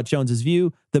felt about Jones's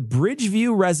view, the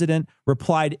Bridgeview resident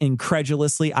replied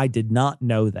incredulously, I did not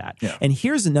know that. Yeah. And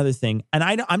here's another thing, and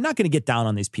I'm not going to get down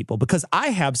on these people because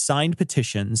I have signed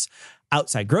petitions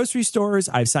outside grocery stores.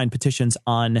 I've signed petitions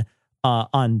on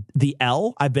the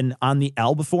L. I've been on the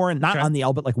L before, and not on the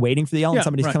L, but like waiting for the L and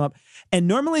somebody's come up. And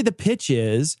normally the pitch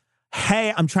is,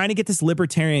 hey, I'm trying to get this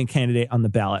libertarian candidate on the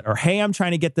ballot, or hey, I'm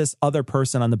trying to get this other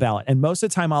person on the ballot. And most of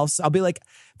the time I'll be like,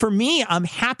 for me, I'm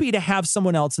happy to have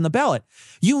someone else in the ballot.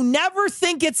 You never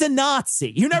think it's a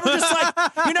Nazi. The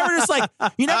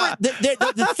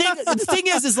thing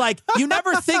is like, you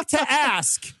never think to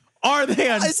ask,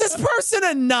 is this person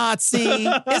a Nazi?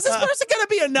 Is this person going to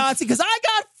be a Nazi? Because I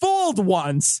got fooled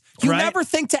once. You never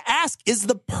think to ask, is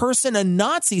the person a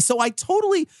Nazi? So I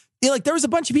totally... Like there was a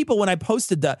bunch of people when I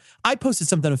posted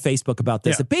something on Facebook about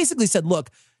this. It basically said, look,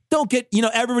 don't get,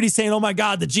 everybody's saying, oh my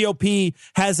God, the GOP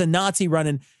has a Nazi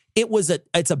running.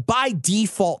 It's a by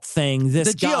default thing. The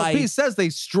GOP says they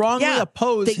strongly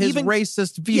oppose his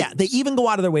racist views. Yeah, they even go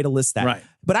out of their way to list that. Right.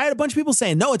 But I had a bunch of people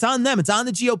saying, no, it's on them. It's on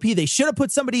the GOP. They should have put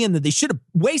somebody in there. They should have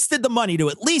wasted the money to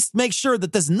at least make sure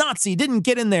that this Nazi didn't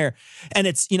get in there. And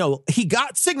it's, he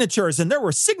got signatures and there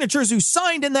were signatures who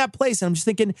signed in that place. And I'm just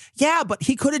thinking, yeah, but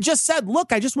he could have just said,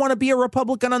 look, I just want to be a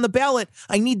Republican on the ballot.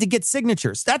 I need to get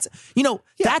signatures. That's,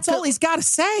 that's all he's got to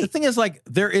say. The thing is, like,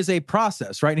 there is a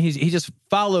process, right? And he just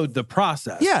followed the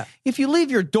process. Yeah. If you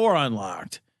leave your door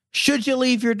unlocked, should you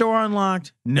leave your door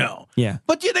unlocked? No. Yeah.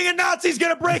 But do you think a Nazi's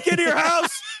going to break into your house?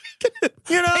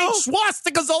 Paint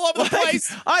swastikas all over the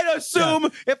place. I'd assume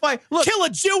if I kill a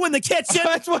Jew in the kitchen.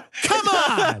 Come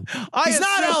on. He's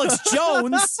not Alex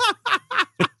Jones.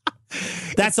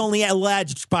 That's only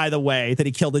alleged, by the way, that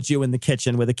he killed a Jew in the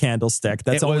kitchen with a candlestick.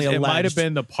 That's only alleged. It might have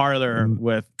been the parlor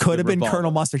with. Could have been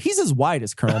Colonel Mustard. He's as white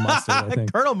as Colonel Mustard, I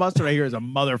think. Colonel Mustard, I hear, is a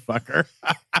motherfucker.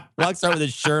 Walks out with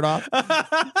his shirt off.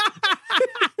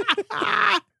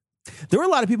 There were a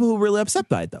lot of people who were really upset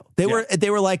by it, though. They were like, they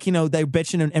were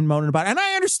bitching and moaning about it. And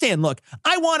I understand. Look,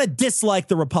 I want to dislike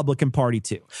the Republican Party,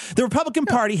 too. The Republican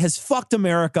Party has fucked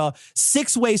America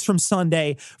 6 ways from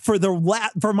Sunday for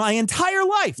my entire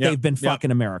life. They've been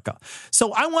fucking America.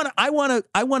 So I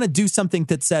want to do something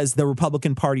that says the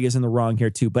Republican Party is in the wrong here,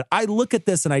 too. But I look at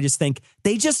this and I just think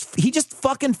he just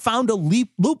fucking found a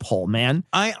loophole, man.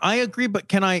 I agree, but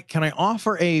can I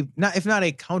offer if not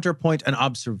a counterpoint, an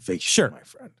observation, my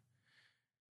friend?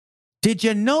 Did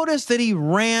you notice that he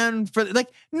ran for,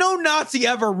 no Nazi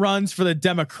ever runs for the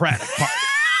Democratic Party?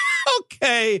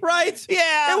 Okay. Right?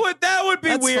 Yeah. That would be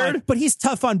That's weird. fine. But he's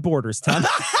tough on borders, Tom.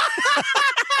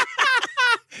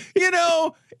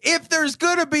 If there's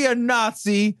going to be a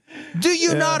Nazi, do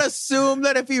you not assume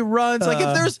that if he runs,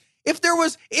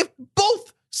 if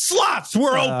both slots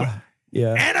were open,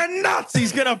 and a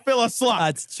Nazi's going to fill a slot.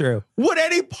 That's true. Would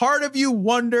any part of you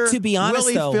wonder, to be honest,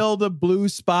 will he fill the blue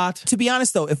spot? To be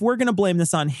honest, though, if we're going to blame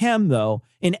this on him, though,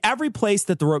 in every place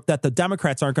that the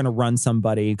Democrats aren't going to run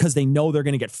somebody because they know they're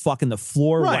going to get fucking the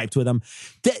floor wiped with them,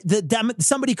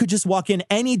 somebody could just walk in,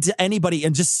 anybody,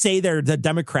 and just say they're the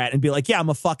Democrat and be like, yeah,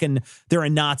 they're a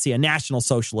Nazi, a National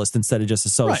Socialist instead of just a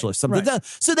socialist. Right.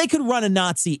 So they could run a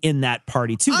Nazi in that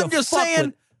party, too. I'm just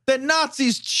saying that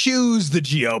Nazis choose the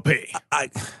GOP.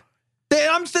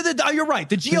 You're right.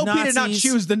 The GOP did not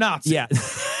choose the Nazis. Yeah.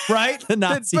 Right? The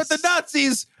Nazis. But the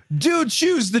Nazis do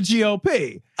choose the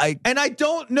GOP. And I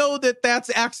don't know that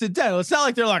that's accidental. It's not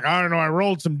like they're like, I don't know, I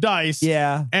rolled some dice.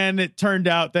 Yeah. And it turned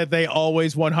out that they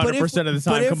always 100% of the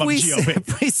time come up with GOP.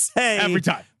 If we say, every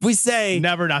time. We say,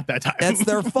 never not that time. That's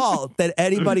their fault. That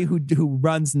anybody who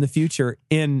runs in the future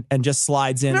and just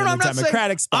slides in the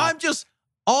Democratic spot.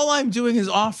 All I'm doing is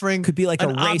offering could be like a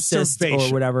racist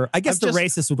or whatever. I guess the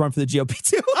racist would run for the GOP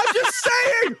too. I'm just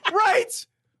saying,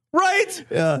 right?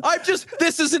 Yeah.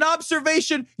 This is an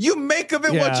observation. You make of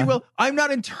it what you will. I'm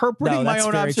not interpreting my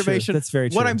own observation. True. That's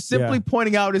very true. What I'm simply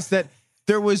pointing out is that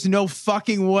there was no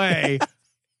fucking way.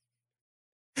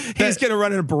 He's going to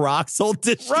run in a Barack's old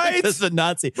district as a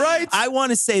Nazi. Right. I want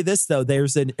to say this, though.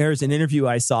 There's an interview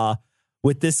I saw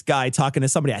with this guy talking to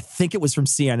somebody. I think it was from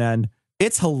CNN.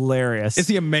 It's hilarious. Is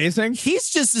he amazing? He's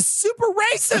just a super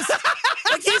racist.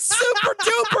 He's super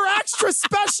duper extra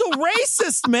special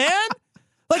racist, man.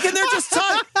 And they're just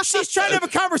talking. She's trying to have a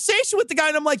conversation with the guy,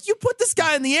 and I'm like, you put this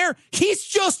guy in the air. He's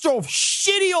just a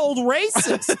shitty old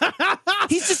racist.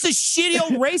 He's just a shitty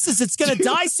old racist that's going to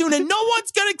die soon, and no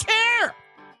one's going to care.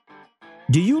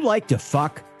 Do you like to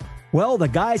fuck? Well, the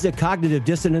guys at Cognitive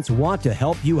Dissonance want to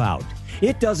help you out.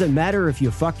 It doesn't matter if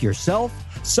you fuck yourself,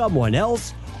 someone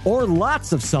else, or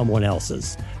lots of someone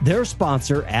else's. Their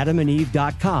sponsor,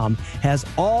 AdamandEve.com, has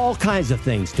all kinds of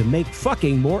things to make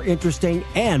fucking more interesting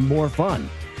and more fun.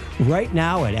 Right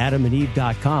now at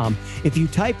AdamandEve.com, if you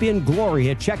type in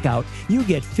Glory at checkout, you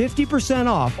get 50%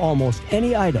 off almost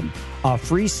any item, a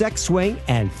free sex swing,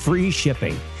 and free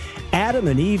shipping.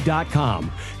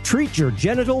 AdamandEve.com. Treat your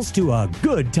genitals to a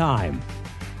good time.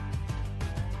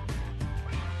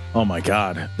 Oh my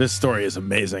God, this story is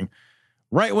amazing.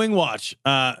 Right Wing Watch.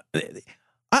 I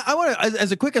want to,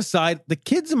 as a quick aside, the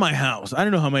kids in my house, I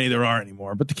don't know how many there are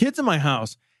anymore, but the kids in my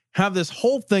house have this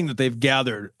whole thing that they've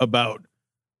gathered about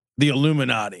the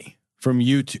Illuminati from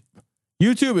YouTube.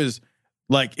 YouTube is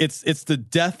like, it's the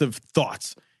death of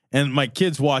thoughts. And my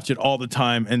kids watch it all the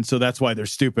time. And so that's why they're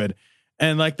stupid.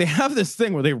 And they have this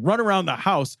thing where they run around the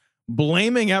house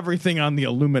blaming everything on the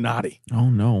Illuminati. Oh,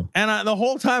 no. And the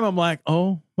whole time I'm like,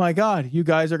 oh, my God, you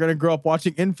guys are going to grow up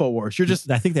watching InfoWars. You're just...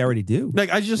 I think they already do.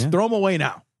 I just throw them away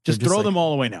now. Just throw them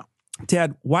all away now.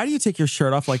 Dad, why do you take your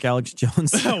shirt off like Alex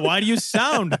Jones? Why do you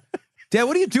sound... Dad,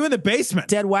 what do you do in the basement?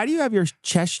 Dad, why do you have your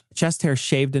chest hair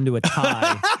shaved into a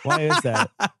tie? Why is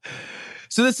that?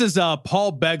 So this is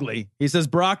Paul Begley. He says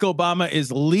Barack Obama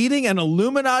is leading an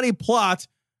Illuminati plot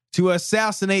to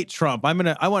assassinate Trump. I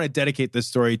want to dedicate this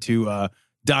story to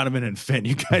Donovan and Finn.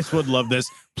 You guys would love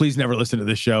this. Please never listen to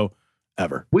this show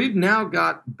ever. We've now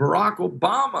got Barack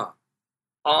Obama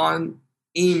on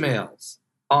emails,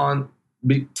 on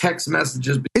text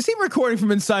messages. Is he recording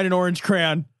from inside an orange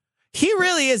crayon? He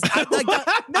really is. I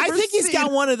think he's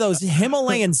got one of those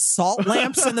Himalayan salt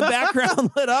lamps in the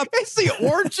background lit up. It's the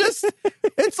orangest.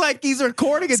 It's like he's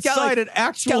recording inside an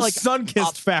actual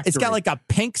sun-kissed factory. It's got like a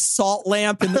pink salt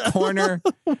lamp in the corner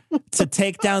to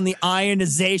take down the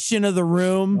ionization of the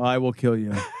room. I will kill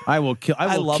you. I will kill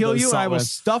you, and I will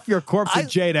stuff your corpse with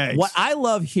jade eggs. What I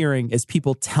love hearing is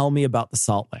people tell me about the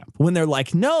salt lamp. When they're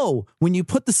like, no, when you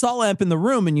put the salt lamp in the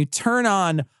room and you turn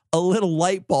on a little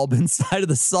light bulb inside of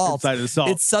the salt,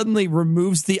 it suddenly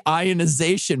removes the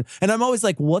ionization. And I'm always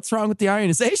like, what's wrong with the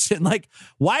ionization? Like,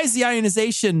 why is the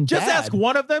ionization Just bad? ask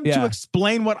one of them to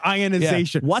explain what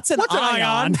ionization. Yeah. What's an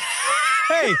ion?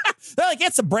 Hey. They're like,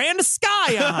 it's a brand of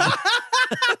Scion.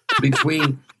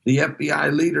 Between the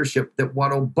FBI leadership that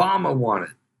what Obama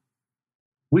wanted.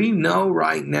 We know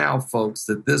right now, folks,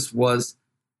 that this was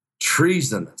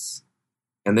treasonous.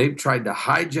 And they've tried to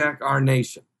hijack our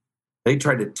nation. They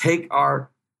tried to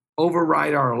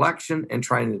override our election and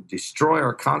trying to destroy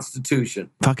our Constitution.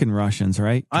 Fucking Russians,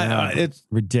 right? It's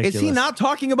ridiculous. Is he not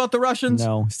talking about the Russians?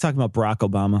 No, he's talking about Barack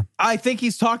Obama. I think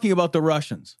he's talking about the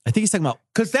Russians. I think he's talking about...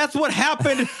 Because that's what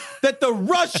happened that the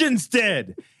Russians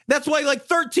did. That's why like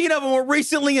 13 of them were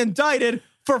recently indicted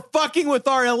for fucking with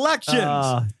our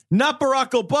elections. Not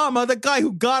Barack Obama, the guy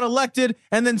who got elected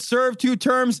and then served 2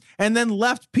 terms and then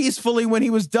left peacefully when he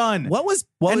was done.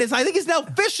 I think he's now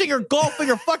fishing or golfing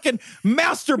or fucking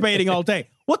masturbating all day.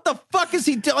 What the fuck is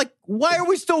he doing? Like, why are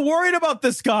we still worried about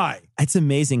this guy? It's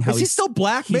amazing how is he still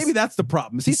black? Maybe that's the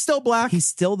problem. Is he still black? He's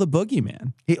still the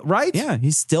boogeyman. Right? Yeah,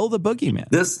 he's still the boogeyman.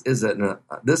 This is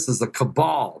a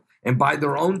cabal. And by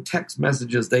their own text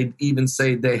messages, they even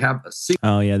say they have a secret.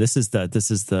 Oh yeah, this is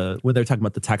the when they're talking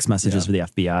about the text messages for the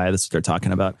FBI. That's what they're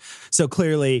talking about. So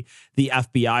clearly, the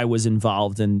FBI was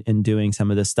involved in doing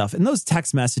some of this stuff, and those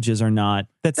text messages are not.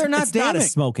 They're not a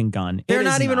smoking gun. They're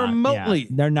not even remotely. Yeah,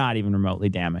 they're not even remotely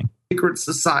damning. Secret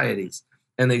societies,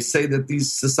 and they say that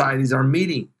these societies are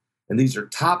meeting, and these are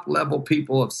top level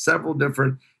people of several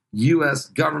different U.S.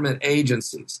 government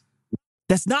agencies.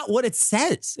 That's not what it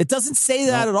says. It doesn't say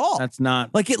that at all. That's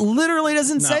not. Like, it literally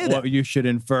doesn't say that. What you should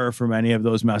infer from any of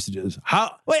those messages.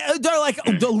 How? Wait, they're like,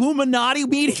 the Illuminati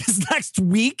meeting is next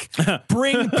week.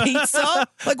 Bring pizza?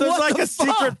 Like, there's what like the a fuck?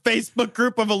 secret Facebook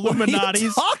group of Illuminatis. What are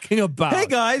you talking about? Hey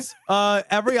guys,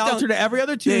 every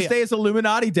other Tuesday is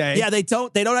Illuminati Day. Yeah, they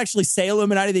don't actually say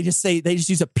Illuminati. They just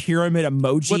use a pyramid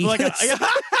emoji. With like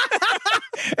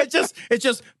it's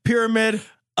just pyramid,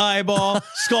 eyeball,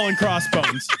 skull and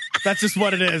crossbones. That's just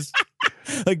what it is.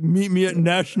 Like, meet me at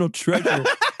National Treasure. Get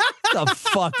the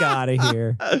fuck out of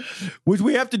here. What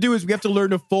we have to do is we have to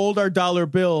learn to fold our dollar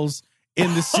bills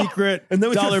in the secret and then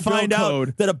we dollar can find bill out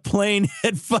code. That a plane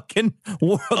had fucking...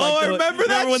 I remember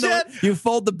that shit. You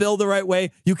fold the bill the right way,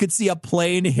 you could see a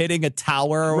plane hitting a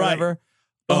tower or whatever.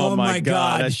 Oh my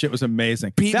God. That shit was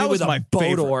amazing. That was with my a boat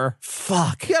favorite. oar.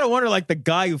 Fuck. You gotta wonder, like, the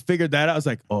guy who figured that out was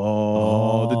like,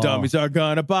 the dummies are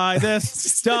gonna buy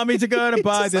this. Dummies are gonna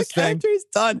buy this thing. After he's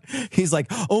done, he's like,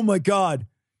 oh my God,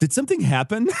 did something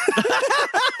happen?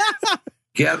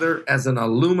 Together as an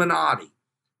Illuminati,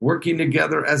 working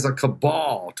together as a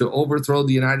cabal to overthrow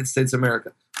the United States of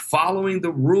America, following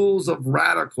the rules of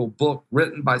radical book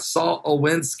written by Saul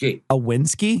Owinski.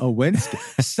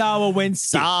 Saul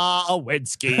Owinski.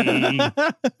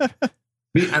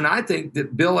 And I think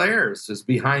that Bill Ayers is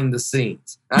behind the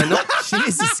scenes. I know.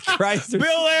 Jesus Christ.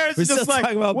 Bill Ayers is just like,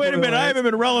 wait a minute, I haven't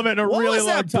been relevant in a really long time.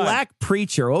 What was that black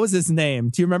preacher? What was his name?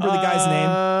 Do you remember the guy's name?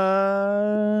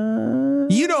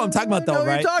 You know what I'm talking about, though,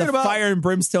 right? The fire and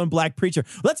brimstone black preacher.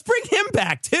 Let's bring him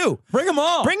back, too. Bring him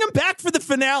all. Bring him back for the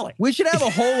finale. We should have a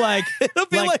whole, like... it'll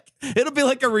be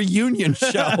like a reunion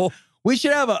show. We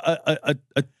should have a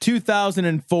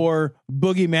 2004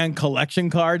 Boogeyman collection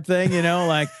card thing, you know,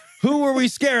 like... Who were we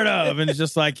scared of? And it's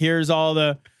just like, here's all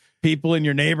the people in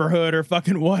your neighborhood or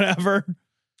fucking whatever.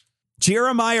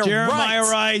 Jeremiah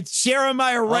Wright.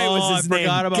 Jeremiah Wright was his name.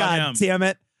 Forgot about God him. Damn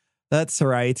it. That's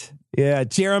right. Yeah,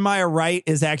 Jeremiah Wright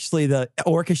is actually the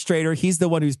orchestrator. He's the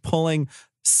one who's pulling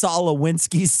Saul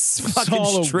Owinski's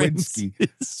fucking strings.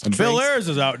 And Bill Ayers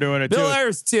is out doing it too. Bill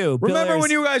Ayers too. Remember when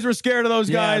you guys were scared of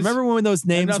those guys? Remember when those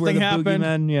names were the happened?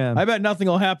 Boogeymen? Yeah. I bet nothing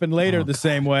will happen later the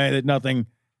same way that nothing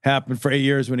happened for 8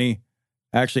 years when he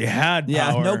actually had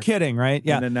power. Yeah, no kidding, right?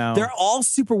 Yeah. And then now they're all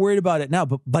super worried about it now,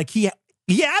 but like he had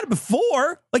it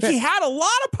before. Like he had a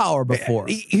lot of power before.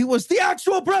 He was the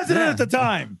actual president at the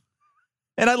time.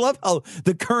 And I love how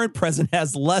the current president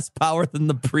has less power than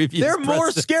the previous They're president.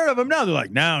 more scared of him now. They're like,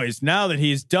 now that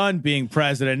he's done being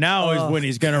president, now is when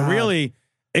he's going to really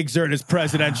exert his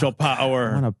presidential power.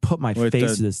 I want to put my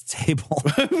face to this table.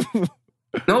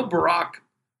 No, Barack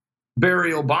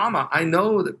Barry Obama. I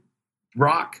know that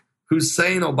Barack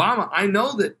Hussein Obama, I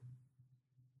know that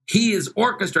he is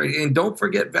orchestrating. And don't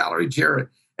forget Valerie Jarrett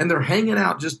and they're hanging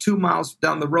out just 2 miles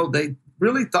down the road. They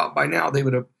really thought by now they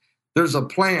would have. There's a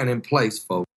plan in place,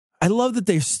 folks. I love that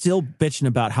they're still bitching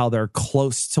about how they're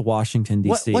close to Washington,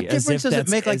 D.C. What difference does it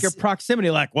make, like your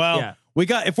proximity? Like, well,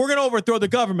 if we're going to overthrow the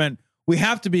government, we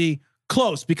have to be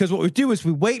close, because what we do is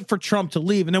we wait for Trump to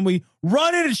leave, and then we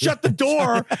run in and shut the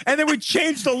door, and then we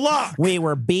change the lock. We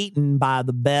were beaten by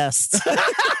the best.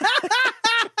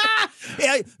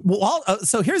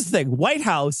 So here's the thing. White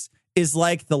House is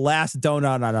like the last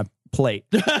donut on a plate,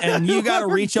 and you got to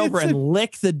reach over and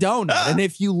lick the donut. And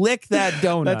if you lick that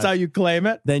donut, that's how you claim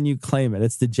it. Then you claim it.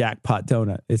 It's the jackpot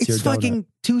donut. It's your donut. Fucking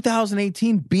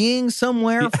 2018. Being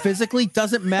somewhere physically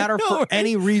doesn't matter for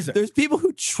any reason. There's people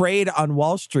who trade on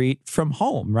Wall Street from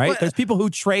home, right? There's people who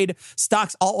trade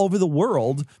stocks all over the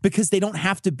world because they don't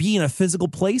have to be in a physical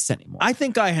place anymore. I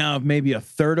think I have maybe a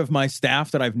third of my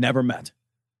staff that I've never met.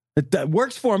 That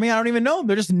works for me. I don't even know them.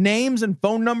 They're just names and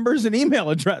phone numbers and email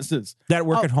addresses. That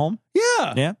work at home?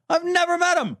 Yeah. I've never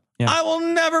met them. Yeah. I will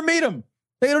never meet them.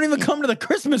 They don't even come to the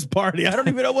Christmas party. I don't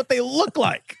even know what they look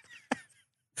like.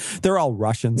 They're all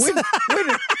Russians.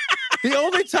 The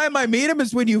only time I meet them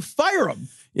is when you fire them.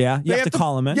 Yeah, you have to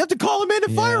call them in. You have to call them in to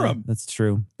fire them. That's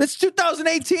true. That's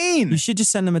 2018. You should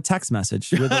just send them a text message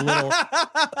with a little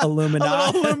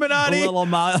Illuminati, a little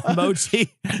emoji,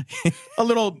 a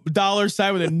little dollar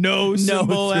sign with a no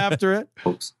symbol after it.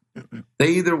 Folks, they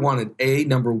either wanted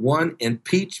number one,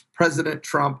 impeach President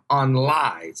Trump on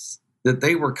lies that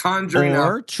they were conjuring up,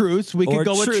 or truths. We could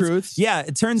go with truths. Yeah,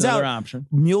 it turns out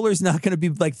Mueller's not going to be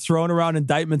like throwing around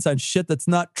indictments on shit that's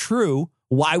not true.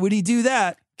 Why would he do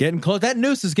that? Getting close. That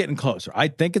noose is getting closer. I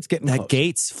think it's getting closer. That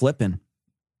Gates flipping.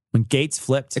 When Gates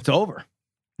flipped, it's over.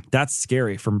 That's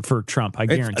scary for Trump. I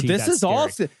guarantee. This is scary. all.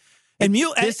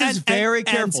 This is very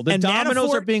careful. The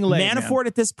dominoes are being laid. Manafort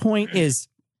at this point is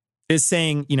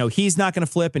saying, he's not going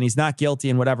to flip and he's not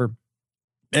guilty and whatever.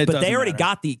 But they already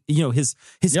got his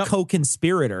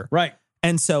co-conspirator, right?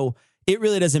 And so it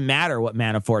really doesn't matter what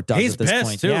Manafort does. He's at this pissed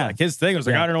point. too. Yeah. Like his thing was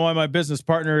like, I don't know why my business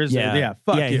partner is.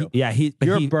 Fuck you.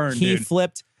 You're burned. He dude.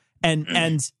 flipped.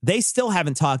 And they still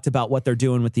haven't talked about what they're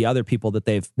doing with the other people that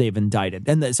they've indicted,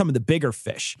 and some of the bigger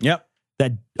fish. Yep.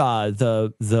 That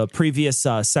the previous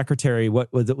secretary,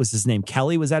 what was his name?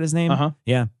 Kelly, was that his name?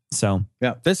 Yeah. So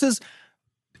yeah, this is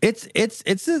it's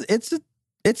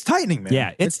tightening, man.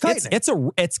 Yeah, it's tightening.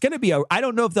 It's going to be I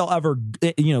don't know if they'll ever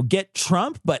get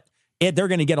Trump, but they're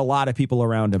going to get a lot of people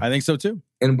around him. I think so too.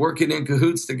 And working in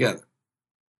cahoots together.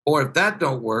 Or if that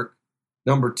don't work,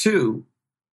 number two,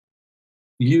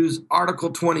 use Article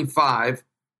 25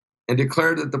 and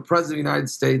declare that the President of the United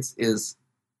States is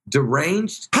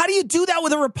deranged. How do you do that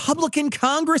with a Republican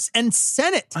Congress and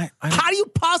Senate? How do you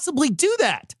possibly do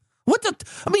that?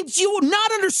 Do you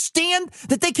not understand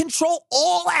that they control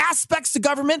all aspects of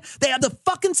government? They have the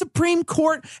fucking Supreme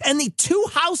Court and the two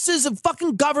houses of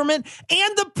fucking government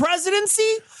and the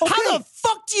presidency? Okay. How the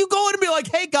fuck do you go in and be like,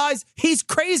 hey guys, he's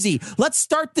crazy. Let's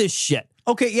start this shit.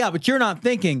 Okay, yeah, but you're not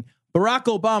thinking Barack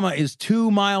Obama is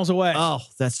 2 miles away. Oh,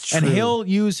 that's true. And he'll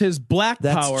use his black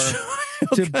power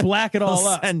to black it all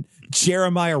up. And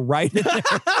Jeremiah right in there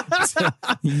to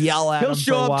yell at him. He'll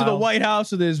show up to the White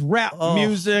House with his rap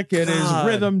music and his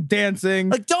rhythm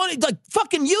dancing.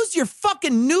 Fucking use your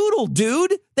fucking noodle,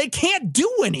 dude. They can't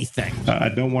do anything. I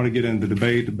don't want to get into the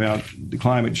debate about the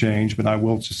climate change, but I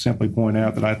will just simply point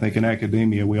out that I think in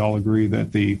academia we all agree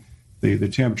that the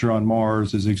temperature on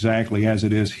Mars is exactly as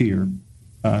it is here.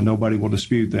 Nobody will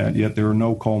dispute that. Yet there are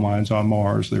no coal mines on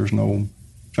Mars. There's no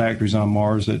factories on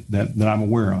Mars that I'm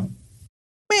aware of.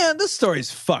 Man, this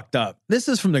story's fucked up. This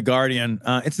is from The Guardian.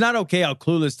 It's not okay how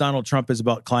clueless Donald Trump is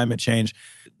about climate change.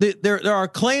 There are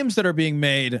claims that are being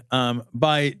made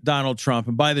by Donald Trump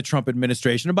and by the Trump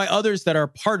administration and by others that are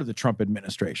part of the Trump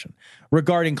administration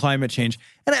regarding climate change.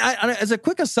 And I, as a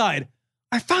quick aside,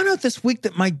 I found out this week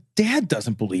that my dad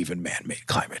doesn't believe in man-made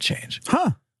climate change.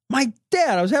 Huh. My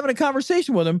dad, I was having a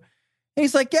conversation with him, and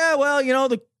he's like, yeah, well,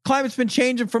 the climate's been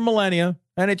changing for millennia,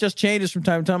 and it just changes from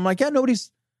time to time. I'm like, yeah,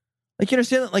 nobody's, like, you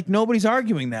understand that? Like, nobody's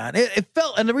arguing that. It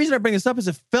felt, and the reason I bring this up is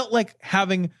it felt like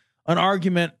having an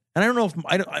argument, and I don't know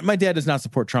if, my dad does not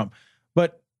support Trump,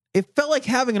 but it felt like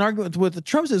having an argument with the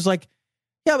Trumps is like,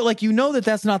 yeah, but like,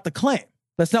 that's not the claim.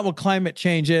 That's not what climate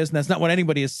change is, and that's not what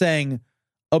anybody is saying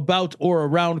about or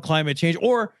around climate change,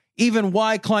 or even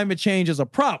why climate change is a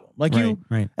problem. Like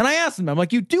right. And I asked him, I'm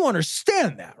like, you do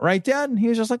understand that, right, Dad? And he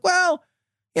was just like, well,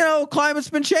 climate's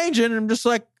been changing. And I'm just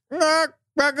like, like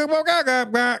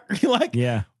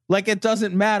it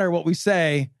doesn't matter what we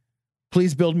say.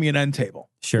 Please build me an end table.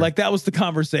 Sure. Like that was the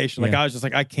conversation. Like I was just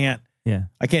like, I can't do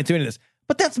any of this.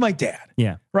 But that's my dad.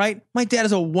 Yeah. Right? My dad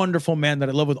is a wonderful man that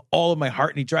I love with all of my heart,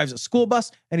 and he drives a school bus,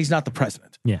 and he's not the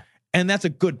president. Yeah. And that's a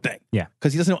good thing. Yeah.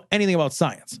 Because he doesn't know anything about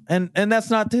science. And that's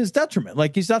not to his detriment.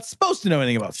 Like, he's not supposed to know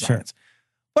anything about science.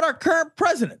 But our current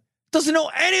president doesn't know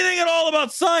anything at all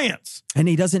about science. And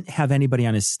he doesn't have anybody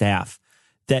on his staff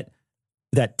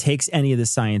that takes any of the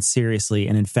science seriously,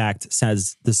 and in fact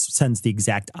sends the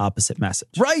exact opposite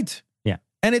message. Right. Yeah.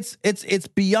 And it's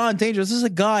beyond dangerous. This is a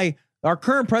guy, our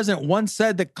current president once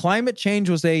said that climate change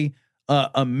was a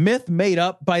myth made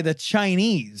up by the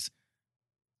Chinese.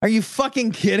 Are you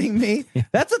fucking kidding me? Yeah.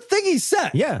 That's a thing he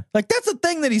said. Yeah. Like, that's a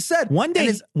thing that he said. One day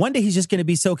he's just going to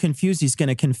be so confused, he's going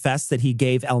to confess that he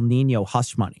gave El Nino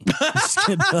hush money.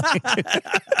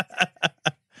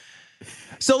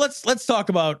 So let's talk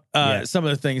about some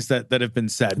of the things that have been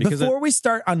said. Because before we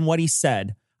start on what he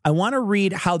said, I want to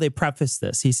read how they preface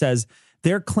this. He says,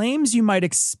 "There are claims you might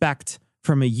expect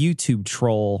from a YouTube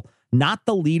troll, not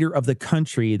the leader of the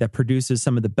country that produces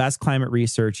some of the best climate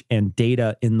research and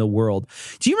data in the world."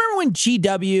 Do you remember when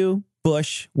G.W.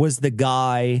 Bush was the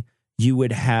guy you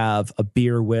would have a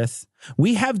beer with?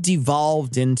 We have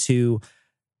devolved into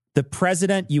the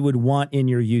president you would want in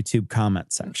your YouTube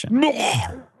comment section.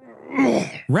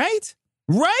 Right?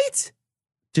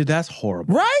 Dude, that's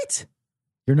horrible. Right?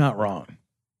 You're not wrong.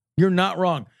 You're not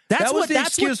wrong. That was the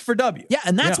excuse for W. Yeah,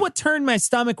 and that's what turned my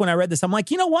stomach when I read this. I'm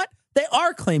like, you know what? They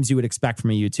are claims you would expect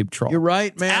from a YouTube troll. You're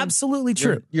right, man. It's absolutely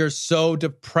true. You're so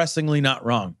depressingly not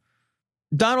wrong.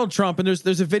 Donald Trump, and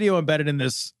there's a video embedded in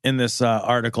this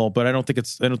article, but I don't think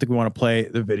we want to play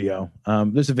the video.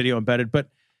 There's a video embedded, but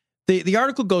the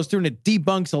article goes through and it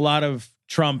debunks a lot of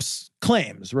Trump's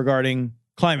claims regarding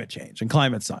climate change and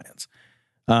climate science.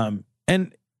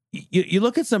 And you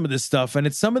look at some of this stuff, and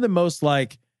it's some of the most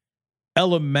like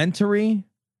elementary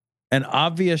and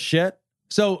obvious shit.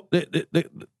 So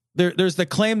there's the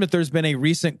claim that there's been a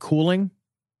recent cooling.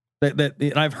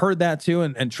 And I've heard that too,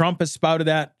 and Trump has spouted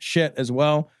that shit as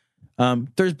well.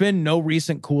 There's been no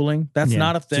recent cooling. That's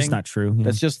not a thing. It's just not true. Yeah.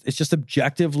 It's just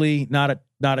objectively not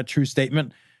a true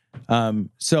statement. And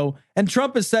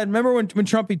Trump has said, remember when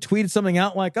Trump he tweeted something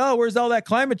out like, "Oh, where's all that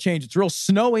climate change? It's real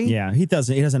snowy." Yeah, he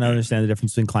doesn't understand the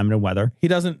difference between climate and weather. He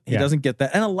doesn't get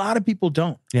that. And a lot of people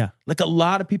don't. Yeah. Like a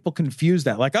lot of people confuse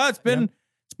that. Like, "Oh, it's been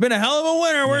a hell of a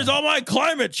winter. Where's all my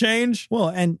climate change?" Well,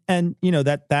 and you know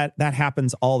that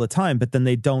happens all the time, but then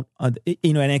they don't and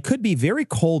it could be very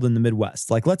cold in the Midwest.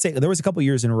 Like, let's say there was a couple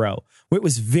years in a row where it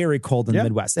was very cold in the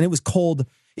Midwest, and it was cold.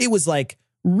 It was like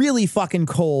really fucking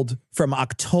cold from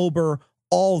October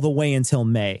all the way until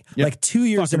May. Yep. Like 2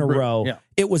 years in a row,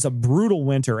 it was a brutal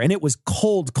winter, and it was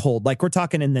cold. Like, we're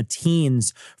talking in the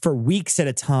teens for weeks at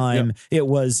a time. Yep. It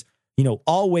was,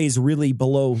 always really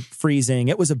below freezing.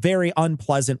 It was a very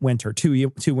unpleasant winter,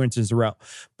 two winters in a row.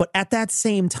 But at that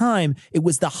same time, it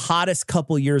was the hottest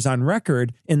couple years on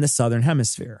record in the Southern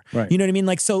Hemisphere. Right. You know what I mean?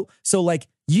 Like, so like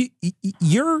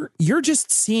you're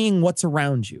just seeing what's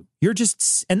around you. You're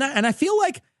just, and I feel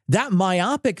like that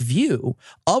myopic view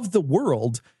of the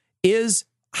world is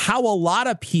how a lot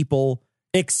of people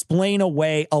explain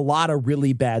away a lot of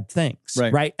really bad things,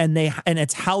 right? And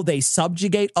it's how they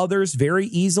subjugate others very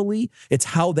easily. It's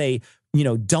how they,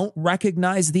 don't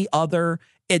recognize the other.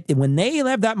 When they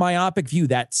have that myopic view,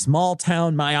 that small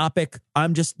town myopic,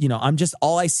 I'm just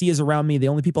all I see is around me. The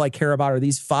only people I care about are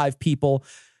these 5 people.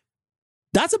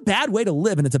 That's a bad way to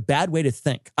live, and it's a bad way to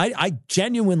think. I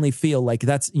genuinely feel like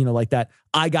that's, like that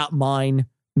I got mine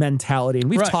mentality. And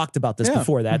we've talked about this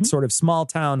before, that sort of small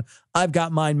town, I've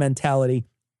got mine mentality.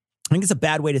 I think it's a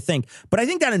bad way to think, but I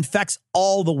think that infects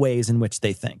all the ways in which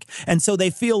they think. And so they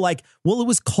feel like, well, it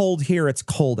was cold here, it's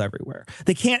cold everywhere.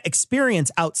 They can't experience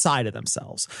outside of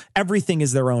themselves. Everything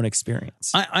is their own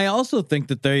experience. I also think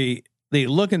that they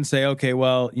look and say, okay,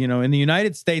 well, in the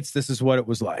United States, this is what it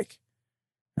was like.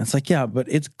 And it's like, yeah, but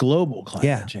it's global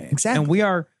climate change. Exactly. And we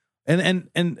are,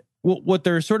 and what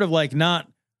they're sort of like not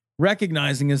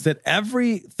recognizing is that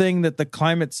everything that the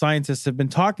climate scientists have been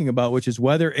talking about, which is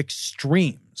weather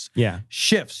extremes,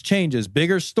 shifts, changes,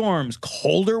 bigger storms,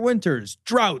 colder winters,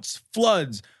 droughts,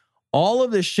 floods, all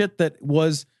of this shit that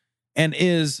was and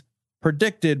is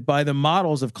predicted by the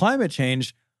models of climate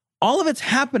change, all of it's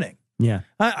happening. Yeah.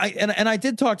 I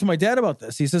did talk to my dad about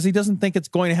this. He says he doesn't think it's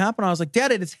going to happen. I was like,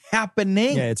 Dad, it's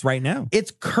happening. Yeah, it's right now.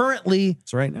 It's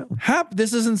right now.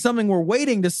 This isn't something we're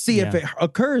waiting to see if it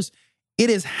occurs. It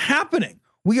is happening.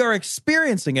 We are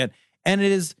experiencing it. And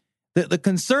it is the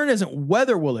concern isn't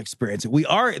whether we'll experience it.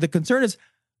 The concern is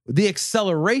the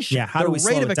acceleration. Yeah, how do we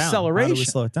slow it down? Acceleration. How do we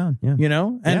slow it down?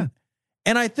 Yeah.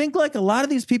 And I think like a lot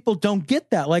of these people don't get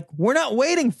that. Like, we're not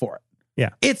waiting for it. Yeah.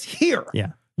 It's here.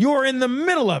 Yeah. You're in the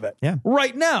middle of it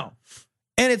right now.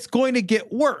 And it's going to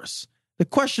get worse. The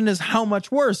question is how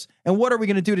much worse, and what are we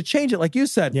going to do to change it? Like you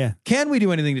said, can we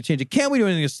do anything to change it? Can we do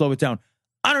anything to slow it down?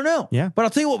 I don't know. Yeah. But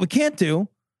I'll tell you what we can't do.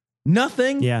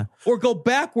 Nothing. Yeah. Or go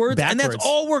backwards. And that's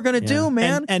all we're going to do,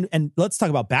 man. And let's talk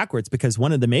about backwards, because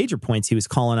one of the major points he was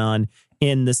calling on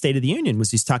in the State of the Union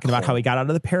was he's talking about how he got out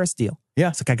of the Paris deal. Yeah.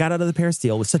 It's like, I got out of the Paris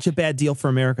deal. It was such a bad deal for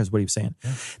America is what he was saying.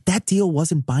 Yeah. That deal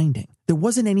wasn't binding. There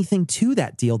wasn't anything to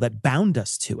that deal that bound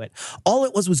us to it. All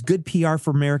it was good PR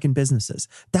for American businesses.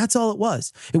 That's all it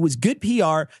was. It was good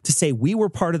PR to say we were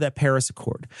part of that Paris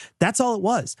Accord. That's all it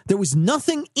was. There was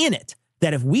nothing in it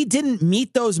that if we didn't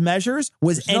meet those measures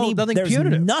there's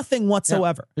punitive. Nothing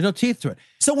whatsoever. Yeah. There's no teeth to it.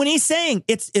 So when he's saying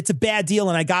it's a bad deal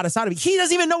and I got us out of it, he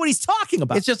doesn't even know what he's talking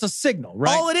about. It's just a signal,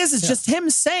 right? All it is just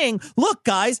him saying, look,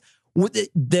 guys,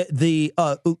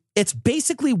 it's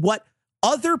basically what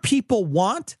other people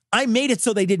want. I made it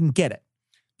so they didn't get it.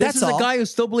 This is a guy who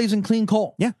still believes in clean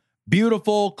coal. Yeah.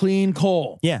 Beautiful, clean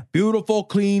coal. Yeah. Beautiful,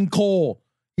 clean coal.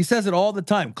 He says it all the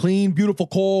time. Clean, beautiful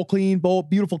coal,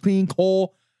 beautiful, clean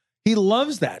coal. He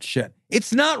loves that shit.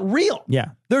 It's not real.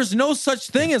 Yeah. There's no such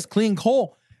thing as clean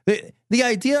coal. The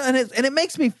idea, and it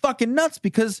makes me fucking nuts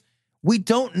because we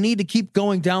don't need to keep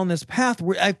going down this path.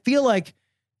 I feel like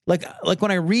when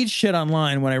I read shit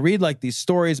online, when I read like these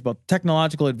stories about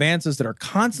technological advances that are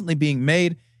constantly being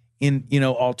made in,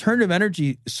 alternative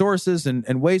energy sources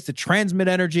and ways to transmit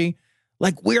energy,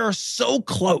 like we are so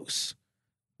close.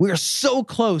 We are so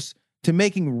close to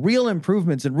making real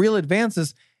improvements and real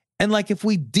advances. And like, if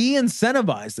we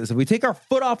de-incentivize this, if we take our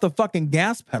foot off the fucking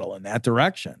gas pedal in that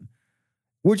direction,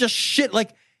 we're just shit.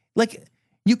 Like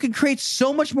you can create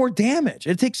so much more damage.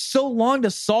 It takes so long to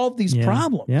solve these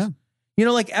problems. Yeah. There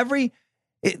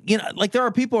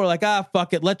are people who are like,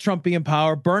 fuck it. Let Trump be in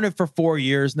power, burn it for 4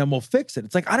 years, and then we'll fix it.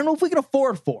 It's like, I don't know if we can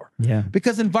afford 4. Yeah.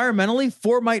 Because environmentally,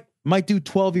 4 might do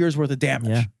 12 years worth of damage.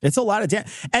 Yeah. It's a lot of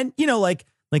damage. And,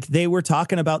 like they were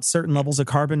talking about certain levels of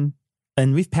carbon,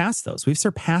 and we've passed those. We've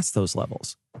surpassed those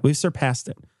levels. We've surpassed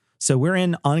it. So we're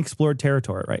in unexplored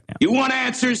territory right now. You want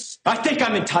answers? I think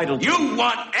I'm entitled. You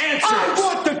want answers? I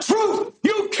want the truth.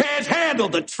 You can't handle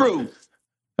the truth.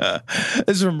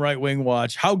 This is from Right Wing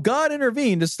Watch. How God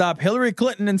intervened to stop Hillary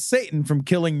Clinton and Satan from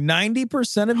killing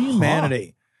 90% of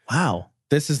humanity. Wow.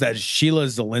 This is that Sheila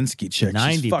Zelinsky chick.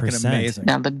 90%. She's fucking amazing.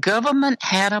 Now, the government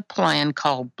had a plan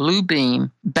called Blue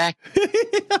Beam back.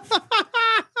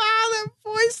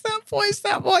 That voice.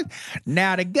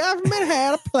 Now, the government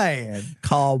had a plan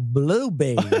called Blue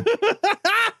Beam. Go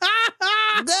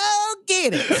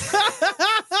get it.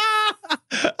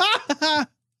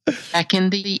 Back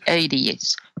in the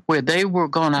 80s, where they were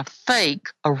going to fake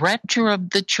a rapture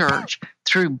of the church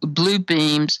through blue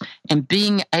beams and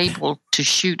being able to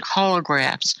shoot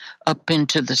holographs up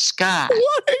into the sky.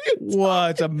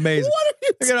 What's amazing?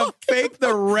 They're going to fake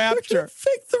the rapture.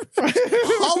 Fake the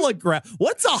holograph.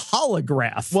 What's a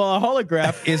holograph? Well, a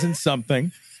holograph isn't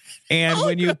something. And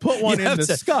when you put one in the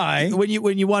sky, when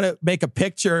you want to make a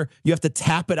picture, you have to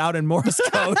tap it out in Morse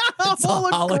code. It's a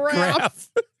holograph.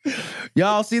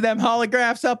 Y'all see them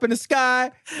holographs up in the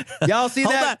sky? Y'all see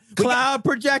that cloud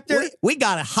projector? We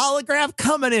got a holograph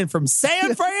coming in from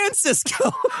San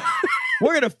Francisco.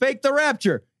 We're going to fake the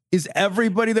rapture. Is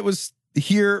everybody that was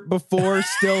here before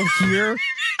still here?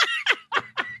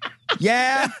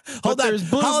 Yeah. Hold on. There's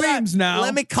blue beams now.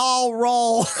 Let me call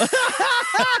roll.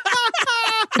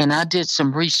 And I did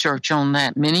some research on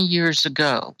that many years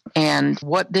ago. And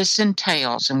what this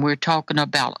entails, and we're talking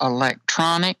about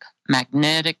electronic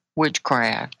magnetic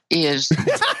witchcraft, is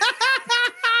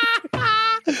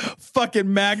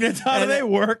fucking magnets. How do they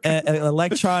work?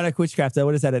 Electronic witchcraft.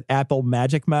 What is that? An Apple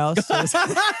Magic Mouse? I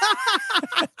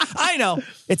know.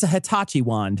 It's a Hitachi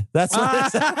wand. That's what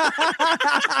it is.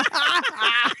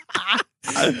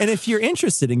 And if you're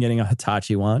interested in getting a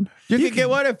Hitachi wand, you can get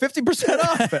one at 50%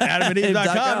 off at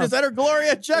AdamandEve.com. Just enter Glory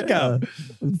at checkout.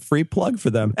 Free plug for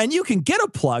them. And you can get a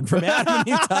plug from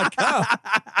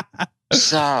AdamandEve.com.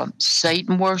 So,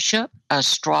 Satan worship,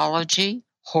 astrology,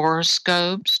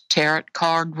 horoscopes, tarot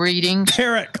card readings,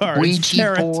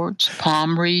 Ouija boards,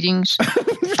 palm readings,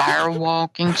 fire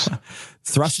walkings.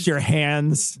 Thrust your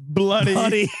hands.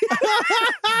 Bloody.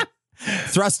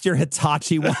 Thrust your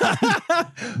Hitachi wand.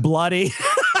 Bloody.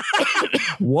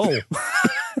 Whoa.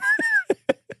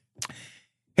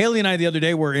 Haley and I the other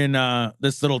day were in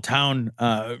this little town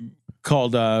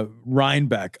called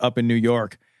Rhinebeck up in New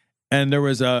York. And there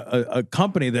was a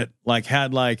company that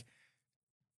had the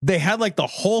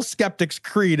whole Skeptic's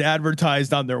Creed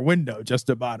advertised on their window. Just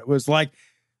about. It was like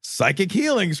psychic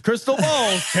healings, crystal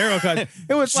balls, tarot cards.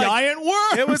 It was giant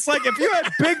worms. It was like if you had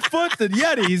Bigfoot and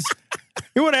Yetis,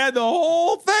 He would have had the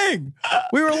whole thing.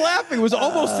 We were laughing. It was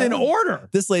almost in order.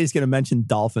 This lady's going to mention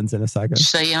dolphins in a second.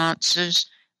 Seances,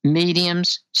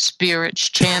 mediums, spirits,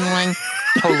 channeling,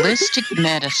 holistic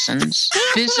medicines,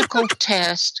 physical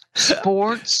tests,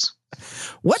 sports.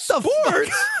 What the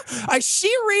fuck? Is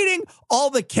she reading all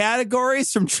the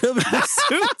categories from Trivial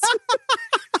Pursuit?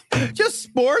 Just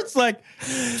sports? Like,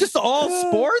 just all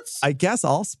sports? I guess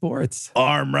all sports.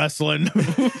 Arm wrestling.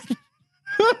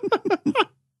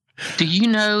 Do you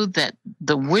know that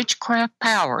the witchcraft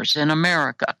powers in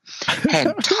America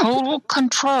had total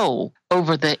control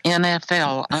over the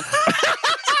NFL?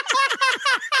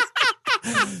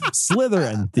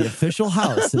 Slytherin, the official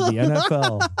house of the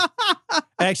NFL.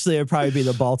 Actually, it would probably be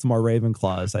the Baltimore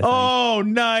Ravenclaws, I think. Oh,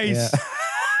 nice. Yeah.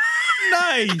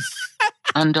 Nice.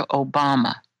 Under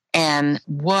Obama. And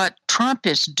what Trump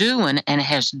is doing and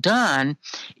has done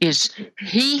is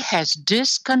he has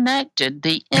disconnected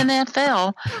the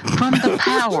NFL from the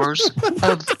powers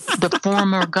of the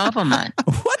former government.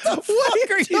 What the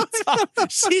fuck are you talking?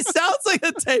 She sounds like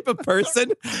the type of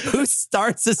person who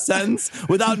starts a sentence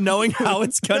without knowing how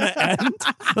it's going to end.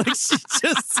 Like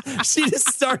she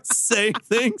just starts saying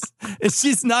things and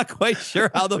she's not quite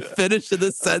sure how the finish of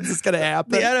the sentence is going to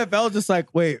happen. The NFL is just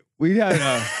like, wait, we had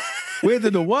with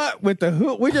the what? With the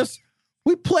who? We just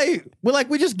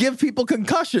give people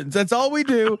concussions. That's all we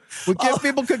do. We give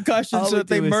people concussions so that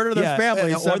they murder their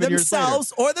families or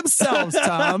themselves,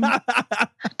 Tom.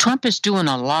 Trump is doing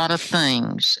a lot of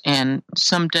things, and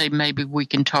someday maybe we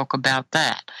can talk about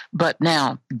that. But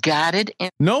now, guided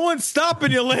in... No one's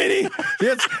stopping you, lady.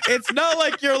 It's not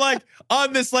like you're like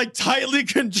on this like tightly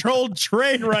controlled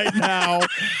train right now.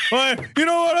 But you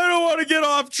know what? I don't want to get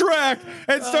off track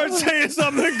and start saying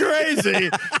something crazy.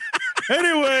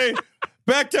 Anyway,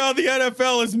 back to how the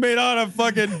NFL is made out of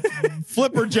fucking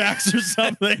flipper jacks or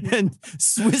something. And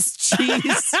Swiss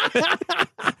cheese.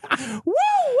 Woo!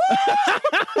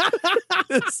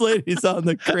 This lady's on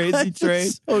the crazy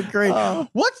train. So great.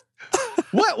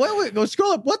 Wait, go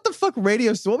scroll up. What the fuck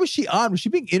radio? What was she on? Was she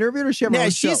being interviewed or she have her own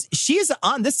show? She's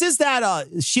on. This is that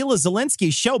Sheila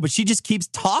Zielinski show, but she just keeps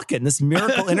talking. This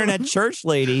miracle internet church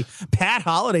lady, Pat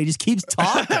Holliday, just keeps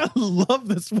talking. I love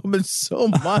this woman so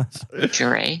much.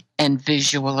 And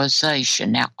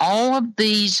visualization. Now, all of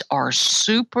these are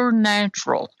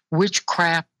supernatural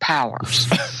witchcraft powers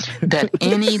that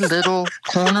any little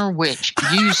corner witch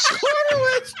uses. Corner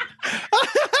witch.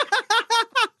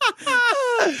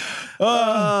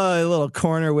 A little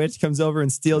corner witch comes over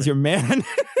and steals your man.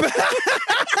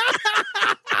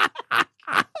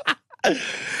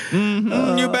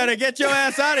 You better get your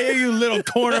ass out of here, you little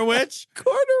corner witch.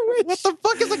 Corner witch. What the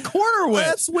fuck is a corner witch?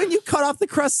 That's when you cut off the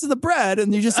crust of the bread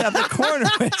and you just have the corner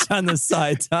witch on the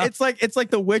side, Tom. It's like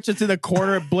the witch that's in the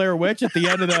corner of Blair Witch at the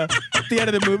end of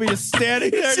the movie, just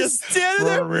standing there, just standing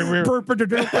there.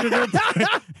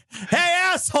 Hey,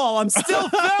 asshole! I'm still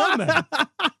filming.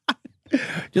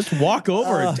 Just walk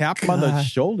over and tap him on the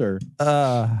shoulder.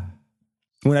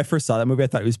 When I first saw that movie, I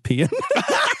thought he was peeing.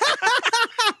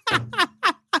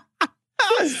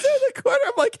 I was in the corner.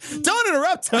 I'm like, don't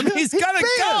interrupt him. He's gonna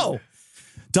go.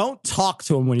 Don't talk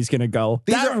to him when he's gonna go.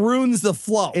 That ruins the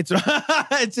flow. It's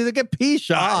like a pee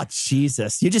shot. Oh,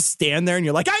 Jesus. You just stand there and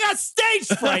you're like, I got stage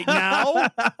fright now.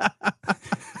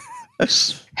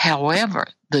 However,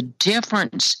 the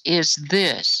difference is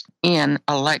this. In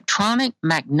electronic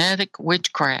magnetic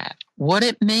witchcraft, what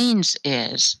it means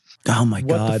is... Oh, my God.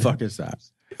 What the fuck is that?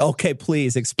 Okay,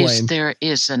 please explain. There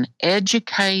is an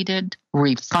educated,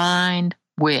 refined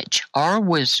witch or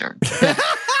wizard.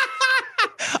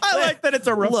 I like that it's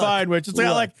a refined witch. It's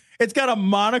like it's got a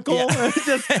monocle. Yeah.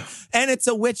 And it's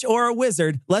a witch or a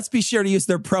wizard. Let's be sure to use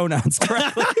their pronouns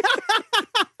correctly.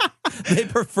 They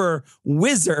prefer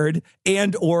wizard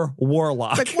and or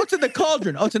warlock. Like, what's in the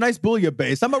cauldron? Oh, it's a nice bouillon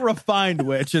base. I'm a refined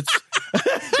witch. It's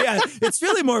it's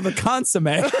really more of a consomme.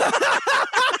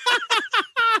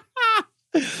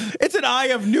 It's an eye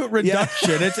of newt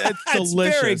reduction. It's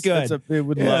delicious. Very good. We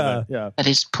would love it. Yeah. That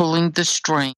is pulling the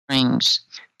strings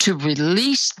to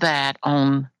release that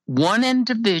on one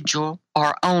individual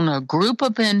or on a group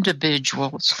of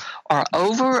individuals or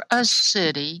over a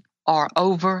city or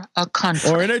over a country.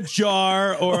 Or in a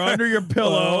jar or under your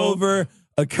pillow. Or over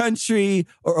a country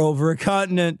or over a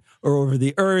continent or over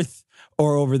the earth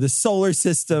or over the solar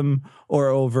system or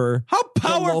over how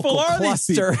powerful are these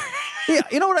people? Yeah,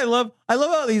 you know what I love? I love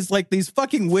how these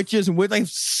fucking witches and they have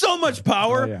so much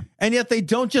power, and yet they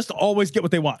don't just always get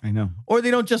what they want. I know. Or they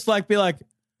don't just be like,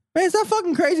 man, is that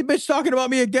fucking crazy bitch talking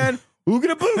about me again?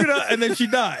 Oogada boogada, and then she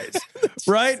dies.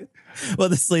 Right? Well,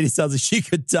 this lady sounds like she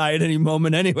could die at any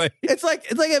moment anyway. It's like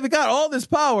if it got all this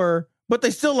power, But they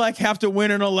still like have to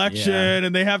win an election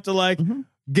and they have to like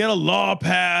get a law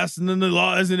passed, and then the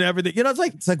law isn't everything. You know,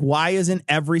 it's like why isn't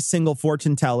every single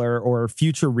fortune teller or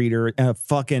future reader a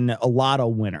fucking lotto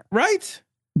winner? Right?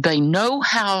 They know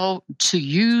how to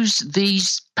use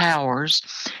these powers,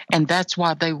 and that's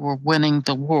why they were winning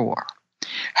the war.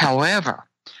 However,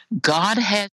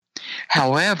 they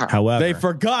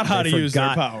forgot how to use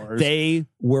their powers. They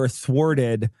were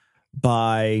thwarted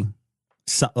by,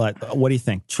 what do you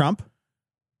think? Trump?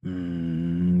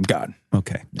 God.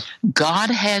 Okay.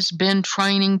 God has been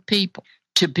training people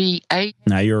to be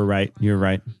No, you're right. You're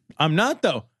right. I'm not,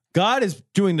 though. God is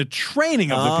doing the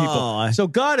training of the people. So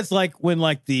God is like when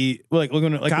when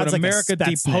America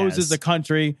deposes the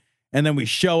country, and then we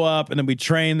show up and then we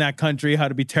train that country how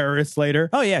to be terrorists later.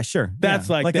 Oh yeah, sure. That's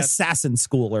like assassin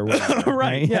school or whatever.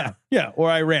 Right. Yeah. Yeah. Or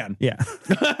Iran. Yeah.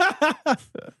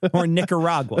 Or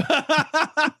Nicaragua.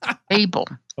 Able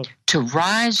to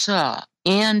rise up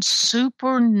in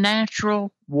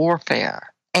supernatural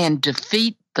warfare and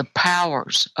defeat the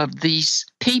powers of these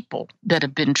people that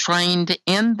have been trained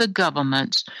in the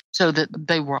governments so that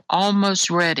they were almost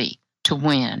ready to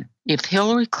win. If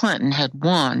Hillary Clinton had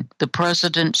won the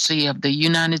presidency of the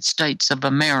United States of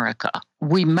America,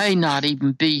 we may not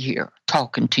even be here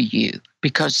talking to you,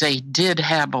 because they did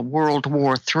have a World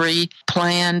War III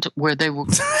planned where they were...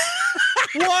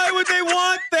 Why would they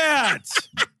want that?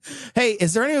 Hey,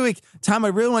 is there any week, Tom, I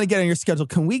really want to get on your schedule.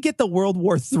 Can we get the World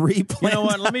War III plan? You know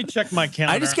what? Let me check my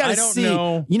calendar. I just got to see.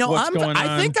 Know what's going on.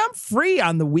 I think I'm free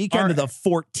on the weekend of the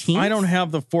 14th. I don't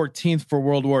have the 14th for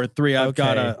World War III. I've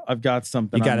got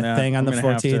something. You got on a that. thing on the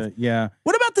 14th? Yeah.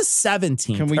 What about the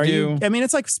 17th? Can we do? I mean,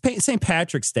 it's like St.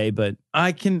 Patrick's Day, but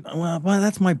I can. Well,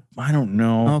 that's my. I don't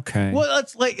know. Okay. Well,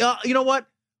 let's you know what?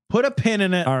 Put a pin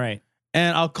in it. All right.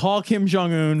 And I'll call Kim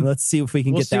Jong-un. Let's see if we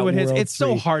can get that. It's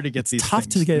so hard to get these. Tough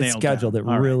to get it scheduled. It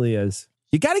really is.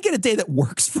 You got to get a day that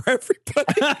works for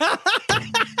everybody.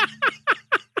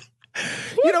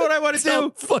 You know what I want to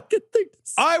do? Fucking thing.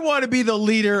 I want to be the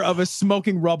leader of a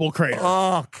smoking rubble crater.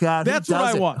 Oh God, that's what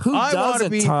I want. Who does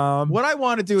it, Tom? What I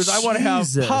want to do is I want to have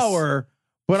power,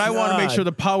 but I want to make sure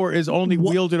the power is only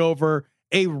wielded over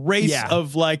a race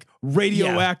of like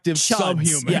radioactive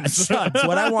subhumans. Yeah, chuds.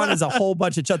 What I want is a whole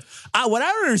bunch of chuds. What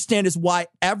I don't understand is why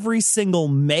every single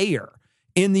mayor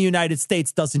in the United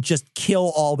States doesn't just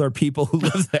kill all their people who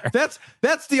live there.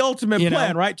 That's the ultimate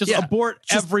plan, right? Just abort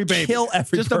every baby. Kill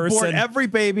every person. Abort every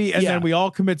baby, and then we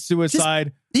all commit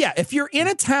suicide. If you're in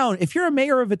a town, if you're a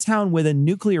mayor of a town with a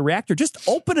nuclear reactor, just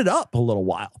open it up a little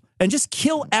while and just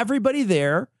kill everybody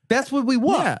there. That's what we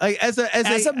want. Yeah. Like, as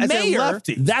a mayor,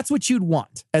 lefty. That's what you'd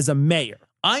want as a mayor.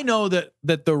 I know that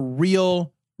the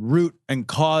real root and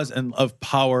cause of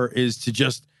power is to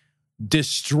just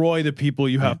destroy the people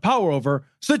you have power over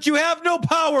so that you have no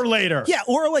power later. Yeah,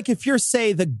 or like if you're,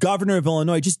 say, the governor of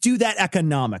Illinois, just do that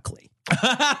economically.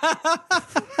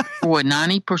 For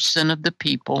 90% of the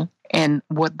people, and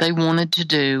what they wanted to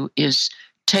do is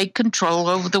take control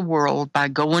over the world by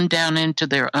going down into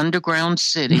their underground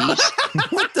cities.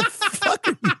 What the fuck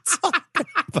are you talking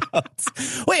about?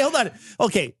 Wait, hold on.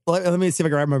 Okay, let me see if I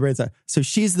can wrap my brains out. So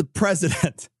she's the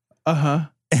president. Uh-huh.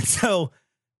 And so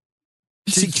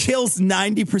she kills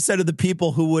 90% of the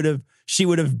people who she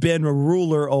would have been a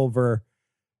ruler over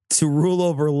to rule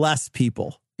over less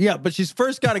people. Yeah, but she's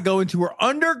first got to go into her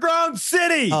underground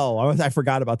city. Oh, I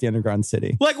forgot about the underground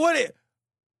city. Like what?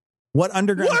 What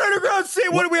underground? What underground city?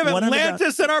 What do we have?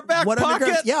 Atlantis in our back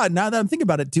pocket? Yeah, now that I'm thinking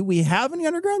about it, do we have any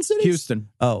underground cities? Houston.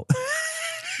 Oh.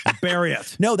 Bury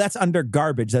it. No, that's under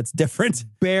garbage. That's different.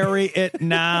 Bury it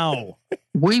now.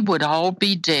 We would all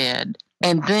be dead.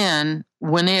 And then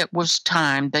when it was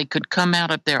time, they could come out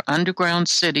of their underground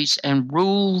cities and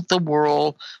rule the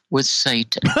world with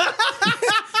Satan.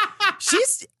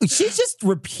 She's just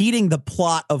repeating the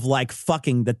plot of like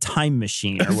fucking The Time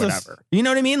Machine or whatever. You know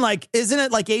what I mean? Like, isn't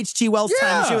it like H.G. Wells'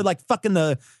 Time Machine with like fucking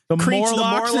the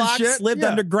Morlocks lived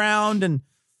underground, and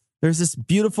there's this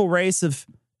beautiful race of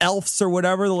elves or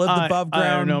whatever that lived above ground.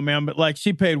 I don't know, man, but like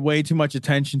she paid way too much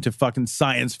attention to fucking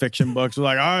science fiction books.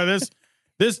 Like,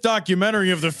 this documentary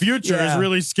of the future is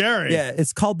really scary. Yeah,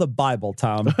 it's called the Bible,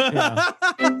 Tom. Yeah.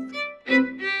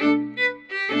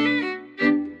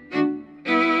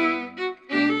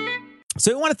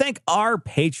 So we want to thank our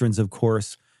patrons, of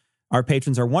course. Our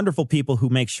patrons are wonderful people who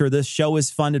make sure this show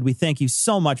is funded. We thank you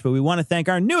so much, but we want to thank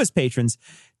our newest patrons,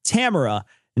 Tamara,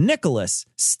 Nicholas,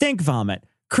 Stink Vomit,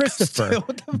 Christopher,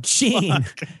 Gene,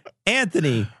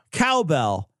 Anthony,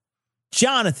 Cowbell,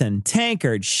 Jonathan,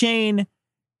 Tankard, Shane,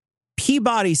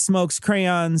 Peabody Smokes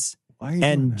Crayons,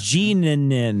 and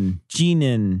Giannin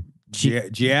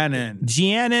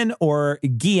or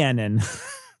Giannin.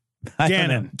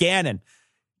 Gannon.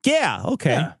 Yeah,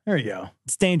 okay. Yeah, there you go.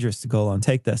 It's dangerous to go alone.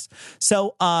 Take this.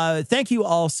 So thank you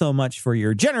all so much for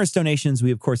your generous donations.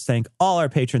 We, of course, thank all our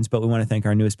patrons, but we want to thank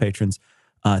our newest patrons.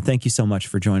 Thank you so much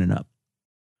for joining up.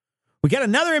 We got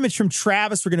another image from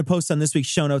Travis we're going to post on this week's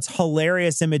show notes.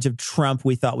 Hilarious image of Trump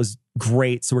we thought was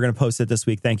great, so we're going to post it this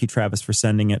week. Thank you, Travis, for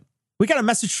sending it. We got a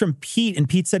message from Pete, and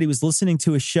Pete said he was listening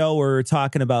to a show where we were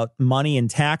talking about money and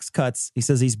tax cuts. He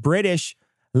says he's British,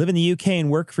 live in the UK, and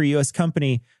work for a U.S.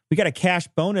 company. We got a cash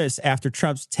bonus after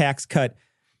Trump's tax cut.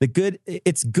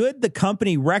 It's good the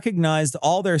company recognized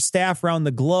all their staff around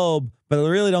the globe, but I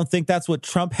really don't think that's what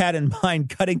Trump had in mind,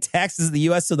 cutting taxes in the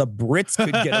U.S. so the Brits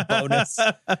could get a bonus.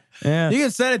 Yeah. You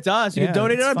can send it to us. You can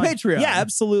donate it on Patreon. Yeah,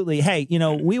 absolutely. Hey,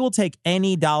 we will take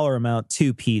any dollar amount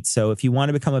to Pete. So if you want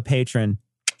to become a patron,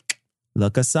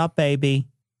 look us up, baby.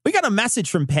 We got a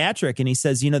message from Patrick, and he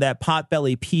says, that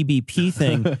Potbelly PBP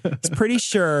thing, it's pretty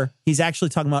sure he's actually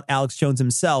talking about Alex Jones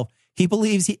himself. He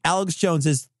believes Alex Jones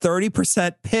is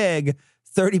 30% pig,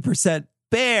 30%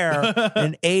 bear,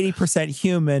 and 80%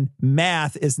 human.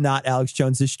 Math is not Alex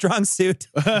Jones's strong suit.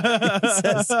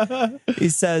 He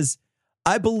says,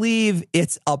 I believe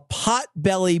it's a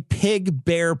potbelly pig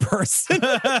bear person.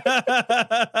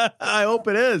 I hope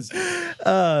it is.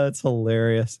 It's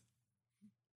hilarious.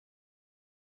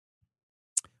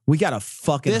 We got a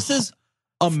fucking... This is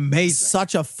amazing.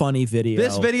 Such a funny video.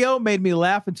 This video made me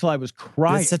laugh until I was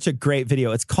crying. It's such a great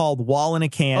video. It's called Wall in a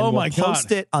Can. Oh, my God. We'll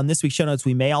post it on this week's show notes.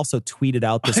 We may also tweet it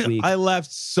out this week. I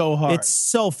laughed so hard. It's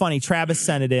so funny. Travis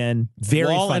sent it in.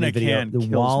 Very Wall funny in a video. Can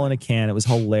The Wall in a Can. It was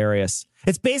hilarious.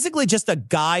 It's basically just a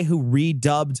guy who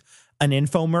redubbed an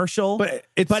infomercial,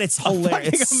 but it's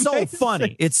hilarious. It's so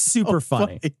funny. It's super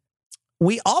funny.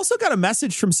 We also got a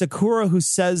message from Sakura who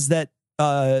says that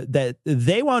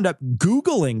they wound up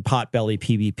Googling Potbelly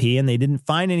PvP and they didn't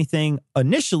find anything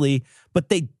initially, but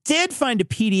they did find a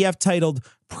PDF titled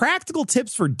Practical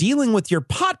Tips for Dealing with Your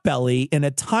Potbelly in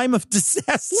a Time of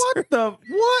Disaster.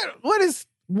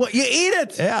 What you eat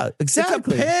it? Yeah,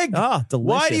 exactly. It's a pig. Oh,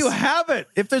 delicious. Why do you have it?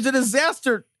 If there's a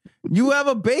disaster, you have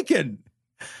a bacon.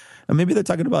 And maybe they're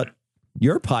talking about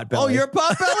your potbelly. Oh, your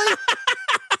potbelly?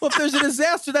 Well, if there's a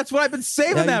disaster, that's what I've been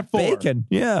saving that for. Bacon.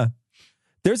 Yeah.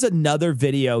 There's another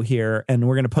video here, and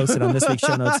we're going to post it on this week's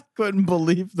show notes. I couldn't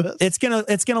believe this. It's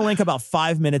gonna link about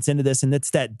 5 minutes into this, and it's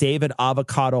that David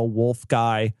Avocado Wolf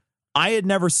guy. I had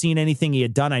never seen anything he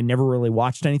had done. I never really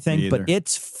watched anything, but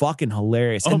it's fucking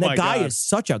hilarious. Oh, and the my guy God. is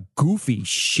such a goofy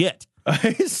shit.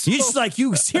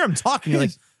 You hear him talking, you're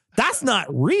like, that's not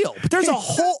real. But there's a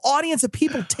whole audience of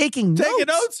people taking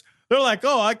notes. They're like,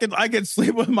 oh, I can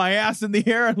sleep with my ass in the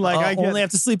air, and I only have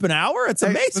to sleep an hour. It's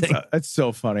amazing. It's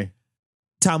so funny.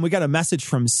 Tom, we got a message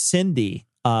from Cindy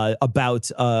about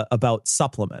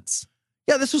supplements.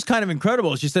 Yeah, this was kind of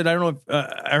incredible. She said, I don't know if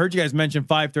I heard you guys mention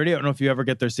 530. I don't know if you ever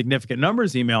get their significant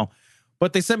numbers email,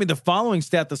 but they sent me the following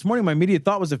stat this morning. My immediate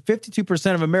thought was that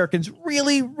 52% of Americans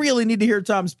really, really need to hear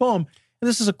Tom's poem. And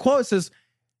this is a quote. It says,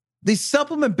 the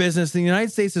supplement business in the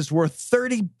United States is worth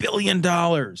 $30 billion.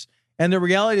 And the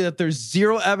reality that there's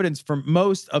zero evidence for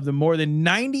most of the more than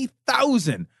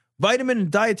 90,000 vitamin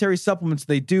and dietary supplements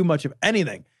they do much of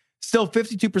anything. Still,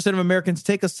 52% of Americans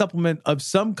take a supplement of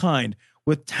some kind,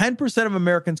 with 10% of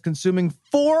Americans consuming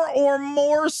 4 or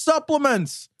more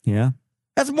supplements. Yeah.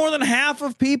 That's more than half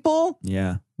of people.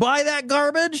 Yeah. Buy that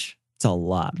garbage. It's a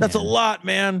lot. That's a lot,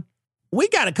 man. We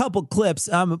got a couple clips.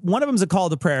 One of them's a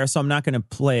call to prayer, so I'm not going to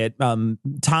play it.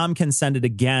 Tom can send it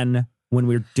again when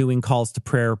we're doing calls to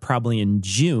prayer, probably in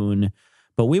June.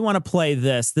 But we want to play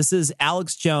this. This is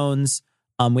Alex Jones.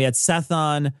 We had Seth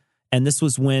on, and this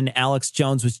was when Alex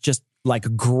Jones was just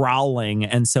like growling,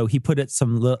 and so he put it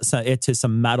to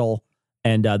some metal,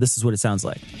 and this is what it sounds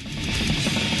like.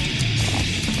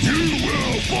 You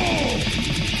will fall.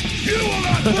 You will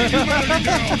not bring humanity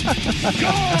down.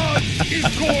 God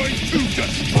is going to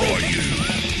destroy you.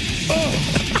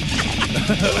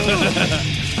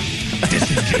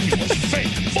 Disingenuous,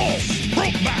 fake, false,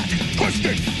 brokeback,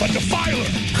 twisted, a defiler,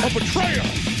 a betrayer,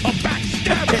 a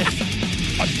backstabber,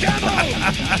 a devil.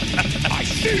 I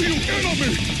see you,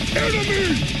 enemy, enemy,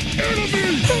 enemy.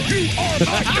 You are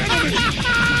my enemy.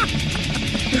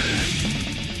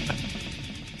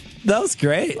 That was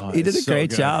great. He did a so great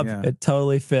good, job. yeah. It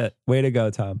totally fit. Way to go,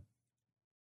 Tom.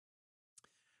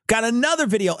 Got another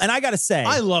video, and I got to say,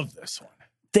 I love this one.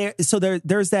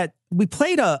 There's that. We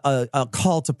played a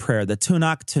call to prayer, the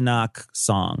Tunak Tunak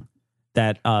song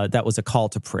that was a call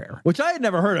to prayer, which I had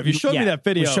never heard of. You showed me that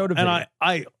video, and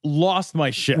I lost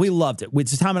my shit. We loved it.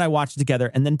 So Tom and I watched it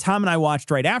together, and then Tom and I watched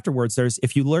right afterwards. There's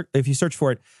if you search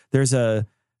for it, there's a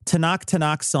Tunak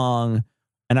Tunak song,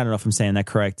 and I don't know if I'm saying that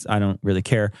correct. I don't really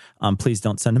care. Please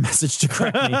don't send a message to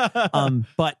correct me.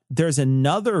 But there's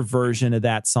another version of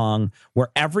that song where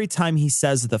every time he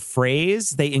says the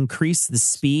phrase, they increase the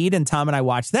speed. And Tom and I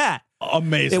watched that.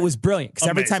 Amazing. It was brilliant because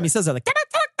every time he says it, like,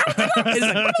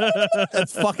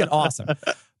 that's fucking awesome.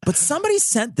 But somebody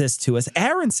sent this to us.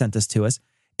 Aaron sent this to us.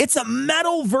 It's a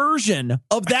metal version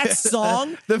of that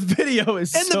song. The video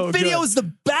is and so the video good. is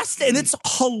the best, and it's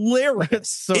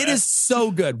hilarious. It is so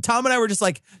good. Tom and I were just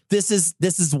like, this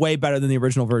is way better than the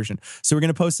original version. So we're going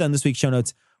to post it on this week's show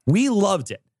notes. We loved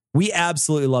it. We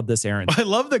absolutely love this, Aaron. I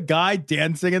love the guy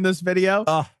dancing in this video.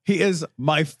 He is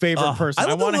my favorite person.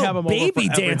 I want to have him baby over for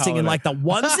every dancing in holiday. like the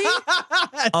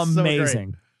onesie.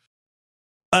 Amazing.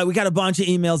 We got a bunch of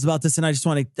emails about this, and I just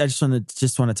want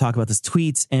to talk about this.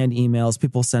 Tweets and emails.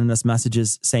 People sending us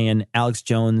messages saying Alex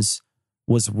Jones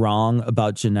was wrong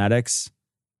about genetics.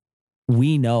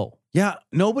 We know. Yeah,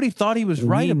 nobody thought he was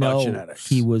right about genetics.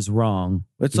 He was wrong.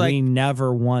 It's like, we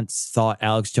never once thought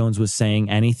Alex Jones was saying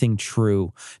anything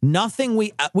true. Nothing.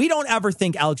 We don't ever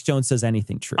think Alex Jones says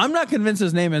anything true. I'm not convinced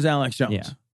his name is Alex Jones. Yeah.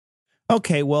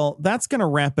 Okay, well, that's going to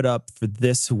wrap it up for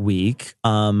this week.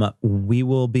 We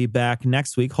will be back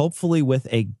next week, hopefully with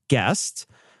a guest.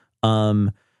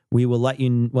 We will let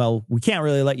you, well, we can't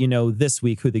really let you know this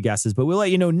week who the guest is, but we'll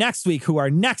let you know next week who our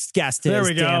next guest is. There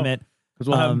we go. Damn it. Because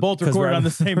we'll have them both recorded on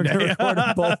the same day. Record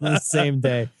them both on the same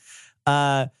day.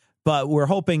 But we're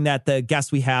hoping that the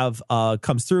guest we have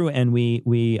comes through, and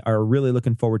we are really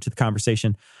looking forward to the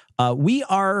conversation. We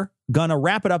are going to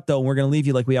wrap it up, though, and we're going to leave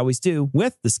you like we always do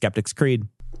with the Skeptic's Creed.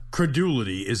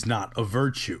 Credulity is not a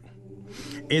virtue.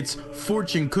 It's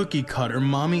fortune cookie cutter,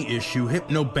 mommy issue,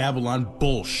 hypno-Babylon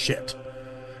bullshit.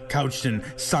 Couched in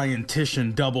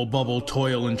scientician, double bubble,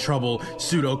 toil and trouble,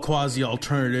 pseudo quasi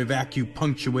alternative,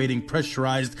 acupunctuating,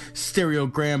 pressurized,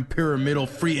 stereogram, pyramidal,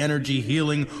 free energy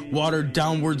healing, watered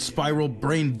downward spiral,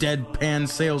 brain deadpan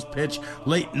sales pitch,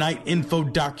 late night info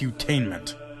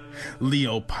docutainment.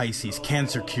 Leo, Pisces,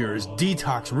 cancer cures,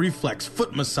 detox, reflex,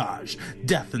 foot massage,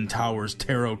 death in towers,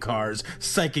 tarot cards,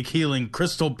 psychic healing,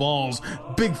 crystal balls,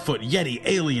 Bigfoot, Yeti,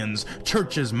 aliens,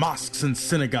 churches, mosques and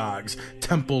synagogues,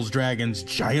 temples, dragons,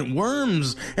 giant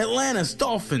worms, Atlantis,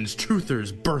 dolphins,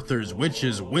 truthers, birthers,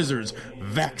 witches, wizards,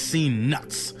 vaccine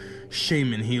nuts,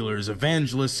 shaman healers,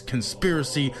 evangelists,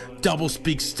 conspiracy,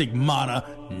 doublespeak, stigmata,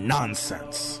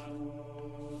 nonsense.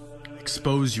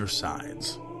 Expose your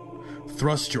sides.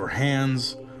 Thrust your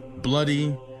hands,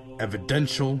 bloody,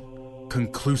 evidential,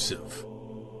 conclusive.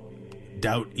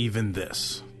 Doubt even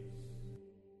this.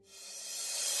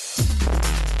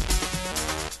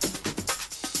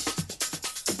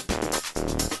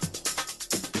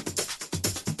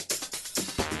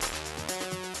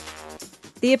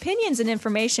 The opinions and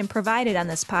information provided on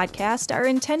this podcast are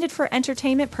intended for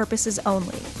entertainment purposes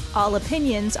only. All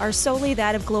opinions are solely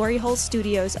that of Glory Hole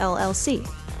Studios, LLC.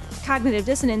 Cognitive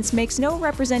Dissonance makes no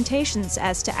representations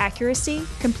as to accuracy,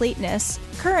 completeness,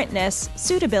 currentness,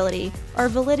 suitability, or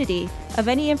validity of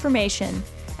any information,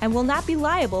 and will not be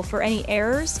liable for any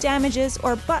errors, damages,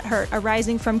 or butthurt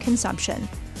arising from consumption.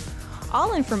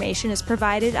 All information is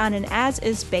provided on an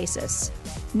as-is basis.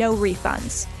 No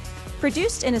refunds.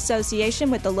 Produced in association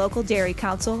with the local Dairy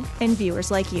Council and viewers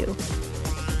like you.